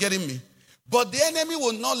somebody getting me? But the enemy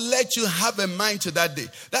will not let you have a mind to that day.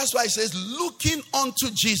 That's why he says, looking unto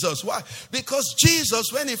Jesus. Why? Because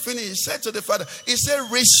Jesus, when he finished, he said to the Father, he said,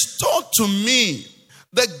 restore to me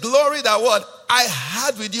the glory that what I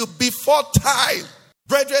had with you before time.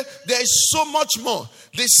 Brethren, there is so much more.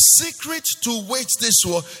 The secret to wage this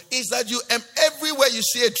war is that you, everywhere you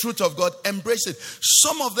see a truth of God, embrace it.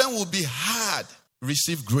 Some of them will be hard.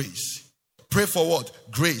 Receive grace. Pray for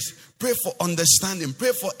what? Grace. Pray for understanding.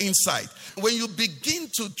 Pray for insight. When you begin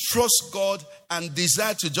to trust God and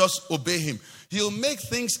desire to just obey him, he'll make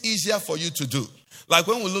things easier for you to do. Like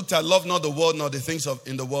when we looked at love not the world, nor the things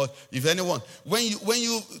in the world. If anyone, when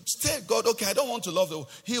you tell God, okay, I don't want to love the world,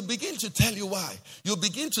 he'll begin to tell you why. You'll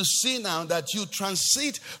begin to see now that you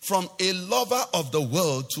transit from a lover of the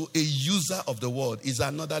world to a user of the world is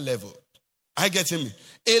another level. I get me.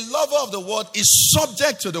 A lover of the world is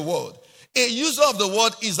subject to the world. A user of the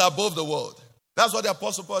world is above the world. That's what the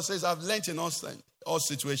Apostle Paul says, I've learned in all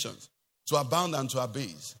situations to abound and to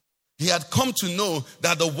abase. He had come to know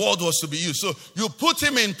that the word was to be used. So you put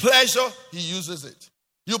him in pleasure, he uses it.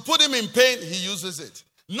 You put him in pain, he uses it.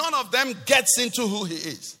 None of them gets into who he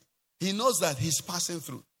is. He knows that he's passing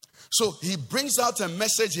through. So he brings out a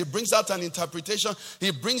message, he brings out an interpretation, he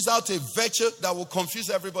brings out a virtue that will confuse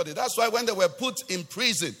everybody. That's why when they were put in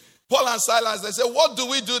prison, Paul and Silas, they said, what do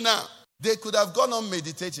we do now? They could have gone on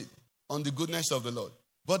meditating on the goodness of the Lord.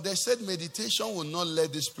 But they said meditation will not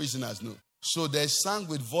let these prisoners know. So they sang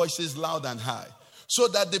with voices loud and high, so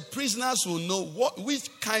that the prisoners will know which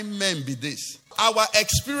kind men be this. Our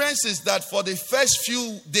experience is that for the first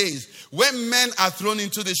few days, when men are thrown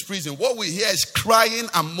into this prison, what we hear is crying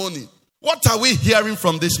and moaning. What are we hearing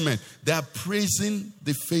from these men? They are praising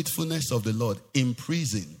the faithfulness of the Lord in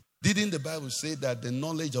prison. Didn't the Bible say that the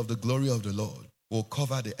knowledge of the glory of the Lord will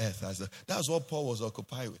cover the earth? That's what Paul was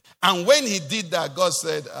occupied with. And when he did that, God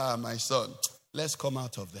said, my son, let's come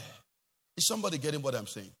out of there. Is somebody getting what I'm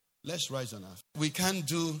saying? Let's rise on us. We can't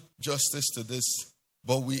do justice to this,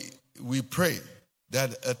 but we pray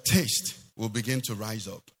that a taste will begin to rise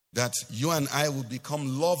up. That you and I will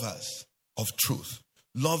become lovers of truth.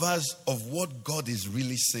 Lovers of what God is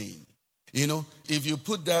really saying. You know, if you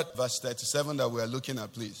put that verse 37 that we are looking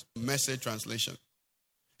at, please. Message translation.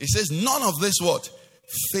 It says, none of this what?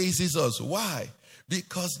 Phases us. Why?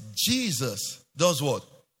 Because Jesus does what?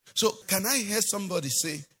 So can I hear somebody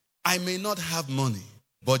say, I may not have money,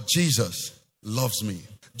 but Jesus loves me.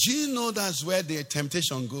 Do you know that's where the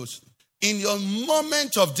temptation goes? In your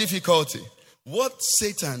moment of difficulty, what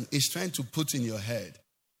Satan is trying to put in your head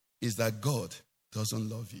is that God doesn't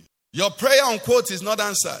love you. Your prayer, unquote, is not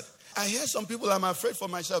answered. I hear some people, I'm afraid for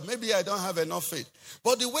myself. Maybe I don't have enough faith.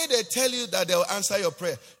 But the way they tell you that they'll answer your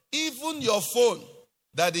prayer, even your phone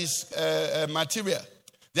that is material,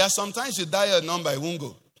 there are sometimes you dial a number, it won't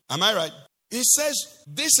go. Am I right? He says,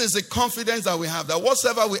 this is the confidence that we have, that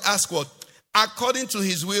whatsoever we ask what, according to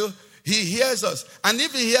his will, he hears us. And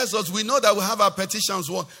if he hears us, we know that we have our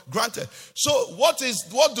petitions granted. So what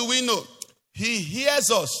do we know? He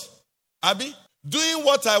hears us. Abi, doing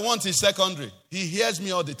what I want is secondary. He hears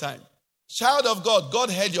me all the time. Child of God,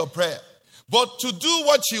 God heard your prayer. But to do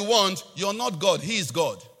what you want, you're not God. He is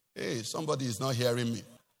God. Hey, somebody is not hearing me.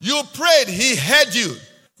 You prayed, he heard you.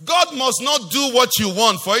 God must not do what you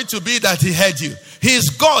want for it to be that he heard you. He is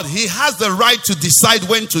God. He has the right to decide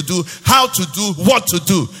when to do, how to do, what to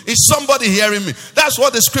do. Is somebody hearing me? That's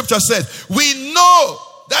what the scripture said. We know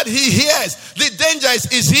that he hears. The danger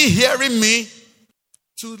is he hearing me?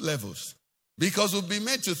 2 levels. Because we'll be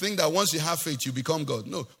made to think that once you have faith, you become God.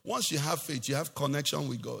 No. Once you have faith, you have connection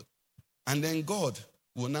with God. And then God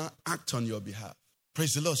will now act on your behalf.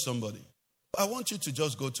 Praise the Lord, somebody. I want you to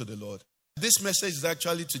just go to the Lord This message is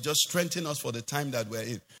actually to just strengthen us for the time that we're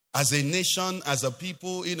in. As a nation, as a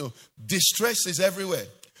people, distress is everywhere.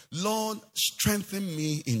 Lord, strengthen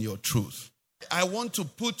me in your truth. I want to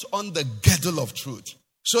put on the girdle of truth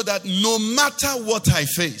so that no matter what I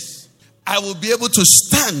face, I will be able to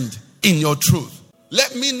stand in your truth.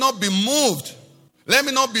 Let me not be moved. Let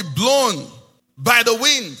me not be blown by the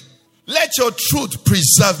wind. Let your truth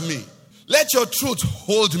preserve me. Let your truth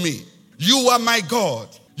hold me. You are my God.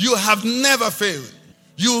 You have never failed.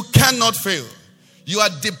 You cannot fail. You are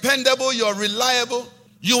dependable. You are reliable.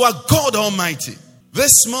 You are God Almighty.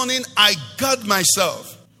 This morning, I guard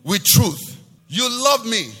myself with truth. You love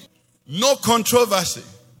me. No controversy.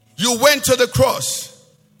 You went to the cross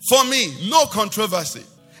for me. No controversy.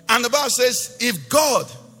 And the Bible says, if God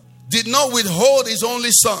did not withhold his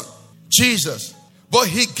only son, Jesus, but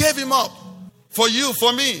he gave him up for you,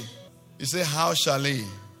 for me, he said, how shall he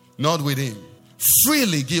not with him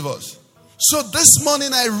freely give us? So this morning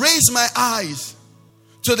I raise my eyes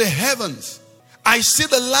to the heavens. I see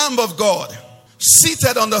the Lamb of God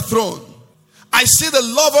seated on the throne. I see the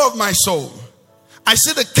lover of my soul. I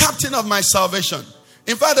see the captain of my salvation.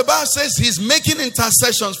 In fact, the Bible says he's making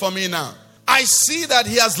intercessions for me now. I see that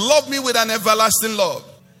he has loved me with an everlasting love.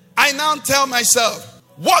 I now tell myself,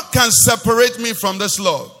 what can separate me from this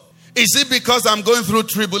love? Is it because I'm going through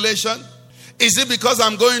tribulation? Is it because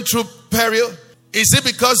I'm going through peril? Is it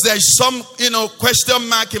because there's some, question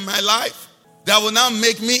mark in my life that will now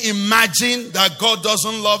make me imagine that God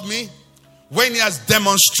doesn't love me when he has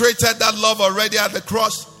demonstrated that love already at the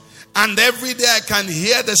cross? And every day I can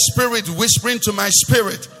hear the Spirit whispering to my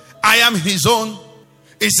spirit, I am his own.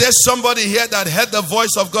 Is there somebody here that heard the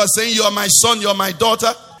voice of God saying, you are my son, you are my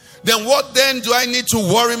daughter? Then what then do I need to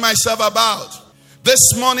worry myself about?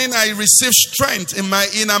 This morning I receive strength in my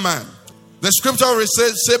inner man. The scripture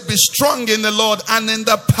says, be strong in the Lord and in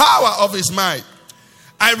the power of his might.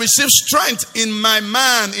 I receive strength in my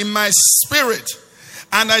man, in my spirit.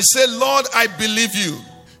 And I say, Lord, I believe you.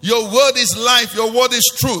 Your word is life. Your word is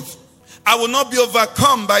truth. I will not be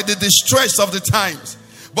overcome by the distress of the times,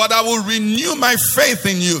 but I will renew my faith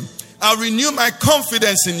in you. I'll renew my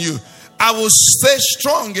confidence in you. I will stay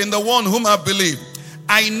strong in the one whom I believe.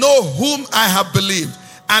 I know whom I have believed,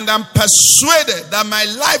 and I'm persuaded that my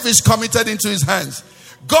life is committed into his hands.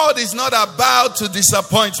 God is not about to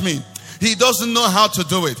disappoint me. He doesn't know how to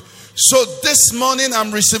do it. So this morning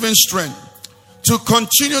I'm receiving strength to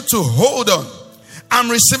continue to hold on.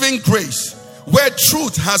 I'm receiving grace where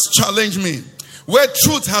truth has challenged me, where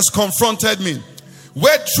truth has confronted me,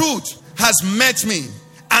 where truth has met me,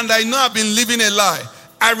 and I know I've been living a lie.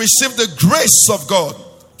 I receive the grace of God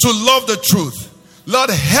to love the truth.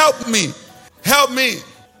 Lord, help me. Help me.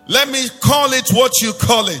 Let me call it what you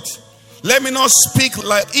call it. Let me not speak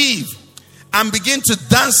like Eve and begin to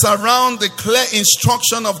dance around the clear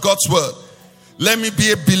instruction of God's word. Let me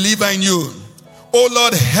be a believer in you. Oh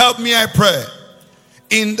Lord, help me, I pray.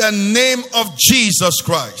 In the name of Jesus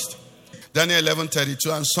Christ. Daniel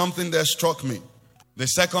 11:32, and something there struck me. The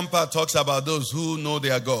second part talks about those who know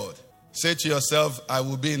their God. Say to yourself, I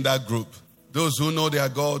will be in that group. Those who know their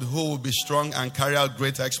God, who will be strong and carry out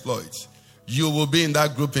great exploits. You will be in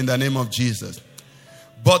that group in the name of Jesus.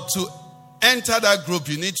 But to enter that group,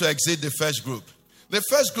 you need to exit the first group. The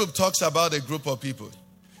first group talks about a group of people.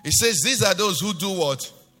 It says these are those who do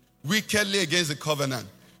what? Wickedly against the covenant.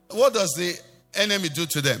 What does the enemy do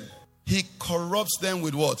to them? He corrupts them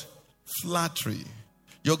with what? Flattery.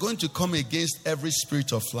 You're going to come against every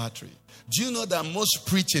spirit of flattery. Do you know that most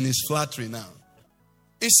preaching is flattery now?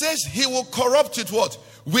 It says he will corrupt it what?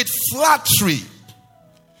 With flattery.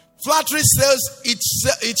 Flattery says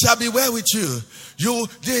it shall be well with you. You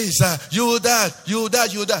this, you that, you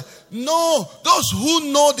that, you that. No, those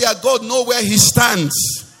who know their God know where he stands.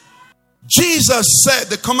 Jesus said,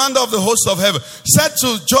 the commander of the host of heaven, said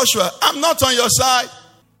to Joshua, I'm not on your side.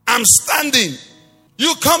 I'm standing.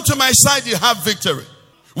 You come to my side, you have victory.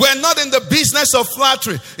 We're not in the business of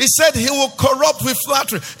flattery. He said he will corrupt with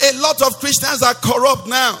flattery. A lot of Christians are corrupt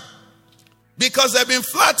now because they've been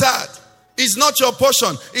flattered. It's not your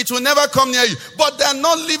portion. It will never come near you. But they're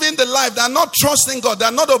not living the life. They're not trusting God. They're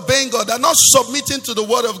not obeying God. They're not submitting to the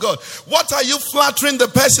word of God. What are you flattering the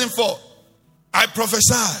person for? I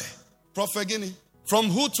prophesy. Prophet Guinea. From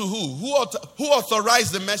who to who? Who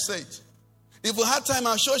authorized the message? If we had time,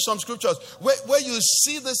 I'll show you some scriptures where you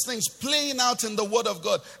see these things playing out in the word of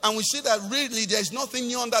God. And we see that really there's nothing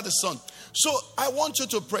new under the sun. So I want you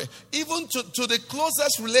to pray. Even to the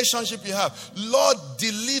closest relationship you have. Lord,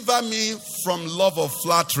 deliver me from love of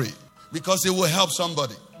flattery. Because it will help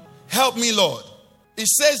somebody. Help me, Lord. It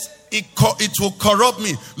says it will corrupt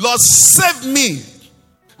me. Lord, save me.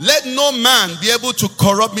 Let no man be able to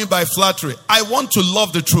corrupt me by flattery. I want to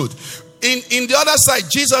love the truth. In the other side,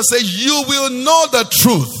 Jesus says, you will know the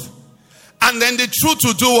truth. And then the truth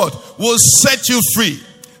will do what? Will set you free.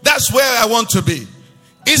 That's where I want to be.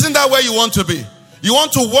 Isn't that where you want to be? You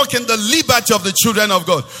want to walk in the liberty of the children of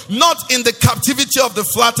God, not in the captivity of the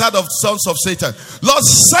flattered of sons of Satan. Lord,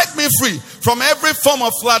 set me free from every form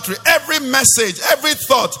of flattery, every message, every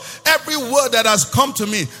thought, every word that has come to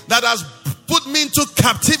me that has put me into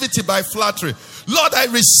captivity by flattery. Lord, I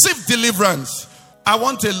receive deliverance. I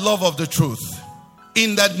want a love of the truth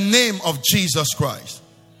in the name of Jesus Christ.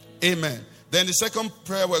 Amen. Then the second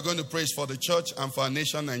prayer we're going to pray is for the church and for our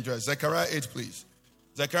nation, Nigeria. Zechariah 8, please.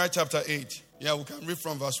 Zechariah chapter 8. Yeah, we can read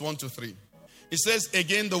from verse 1 to 3. It says,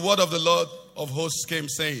 again, the word of the Lord of hosts came,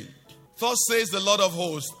 saying, thus says the Lord of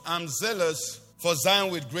hosts, I'm zealous for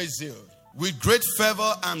Zion with great zeal. With great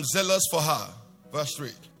fervor, I'm zealous for her. Verse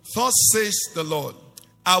 3. Thus says the Lord,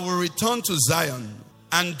 I will return to Zion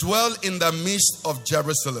and dwell in the midst of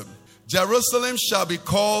Jerusalem. Jerusalem shall be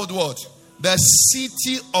called what? The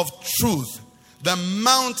city of truth, the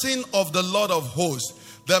mountain of the Lord of hosts,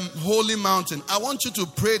 the holy mountain. I want you to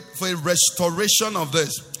pray for a restoration of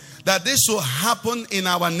this, that this will happen in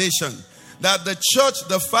our nation, that the church,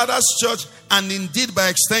 the Father's church, and indeed by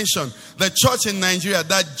extension, the church in Nigeria,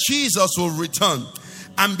 that Jesus will return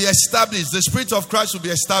and be established. The Spirit of Christ will be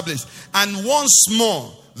established. And once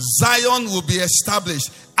more, Zion will be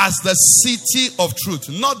established as the city of truth,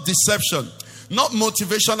 not deception, not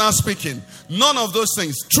motivational speaking, none of those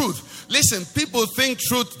things. Truth. Listen, people think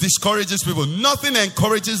truth discourages people. Nothing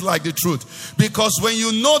encourages like the truth. Because when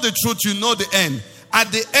you know the truth, you know the end.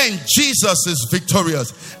 At the end, Jesus is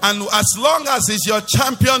victorious. And as long as he's your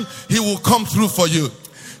champion, he will come through for you.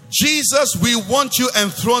 Jesus, we want you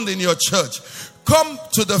enthroned in your church. Come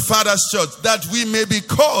to the Father's church that we may be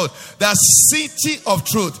called the city of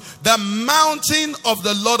truth, the mountain of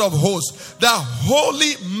the Lord of hosts, the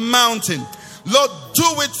holy mountain. Lord,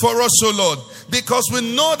 do it for us, O Lord. Because we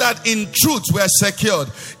know that in truth we are secured.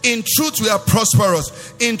 In truth we are prosperous.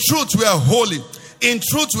 In truth we are holy. In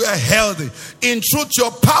truth we are healthy. In truth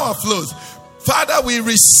your power flows. Father, we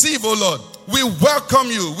receive, oh Lord. We welcome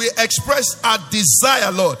you. We express our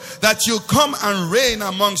desire, Lord, that you come and reign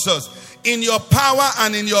amongst us in your power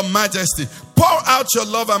and in your majesty. Pour out your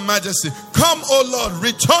love and majesty. Come, oh Lord,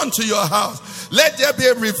 return to your house. Let there be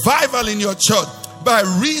a revival in your church by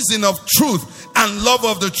reason of truth and love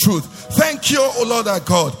of the truth. Thank you, O Lord our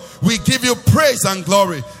God. We give you praise and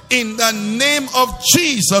glory in the name of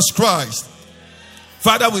Jesus Christ.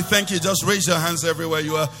 Father, we thank you. Just raise your hands everywhere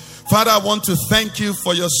you are. Father, I want to thank you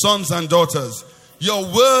for your sons and daughters. Your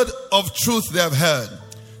word of truth they have heard.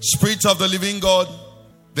 Spirit of the living God,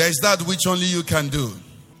 there is that which only you can do.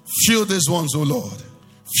 Fill these ones, O Lord.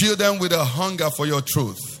 Fill them with a hunger for your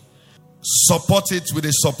truth. Support it with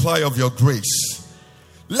a supply of your grace.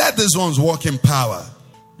 Let these ones walk in power.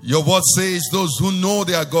 Your word says, those who know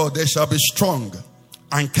their God, they shall be strong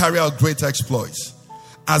and carry out great exploits.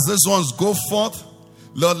 As these ones go forth,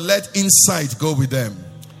 Lord, let insight go with them.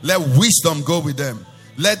 Let wisdom go with them.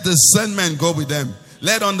 Let discernment go with them.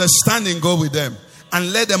 Let understanding go with them.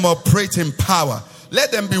 And let them operate in power.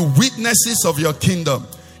 Let them be witnesses of your kingdom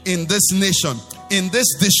in this nation. In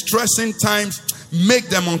these distressing times, make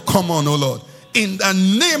them uncommon, O Lord. In the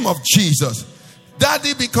name of Jesus.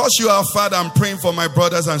 Daddy, because you are Father, I'm praying for my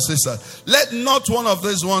brothers and sisters. Let not one of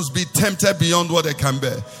these ones be tempted beyond what they can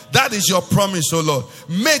bear. That is your promise, O Lord.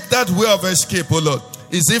 Make that way of escape, O Lord.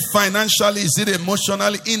 Is it financially? Is it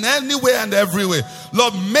emotionally? In any way and every way.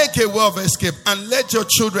 Lord, make a way of escape and let your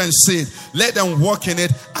children see it. Let them walk in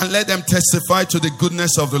it and let them testify to the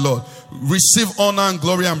goodness of the Lord. Receive honor and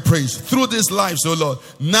glory and praise through these lives, O Lord,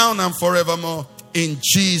 now and forevermore. In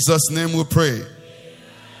Jesus' name we pray.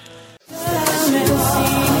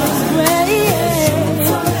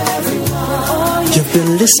 You've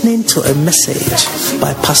been listening to a message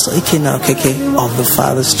by Pastor Ikenna Okeke of the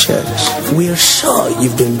Father's Church. We are sure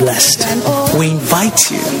you've been blessed. We invite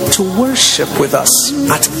you to worship with us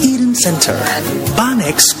at Eden Center,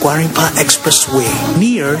 Banex Gwarimpa Expressway,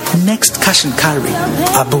 near Next Cash and Carry,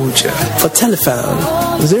 Abuja. For telephone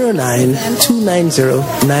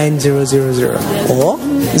 092909000 or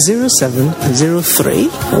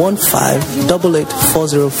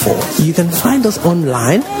 070315888404. You can find us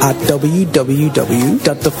online at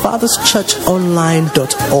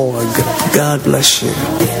www.thefatherschurchonline.org. God bless you.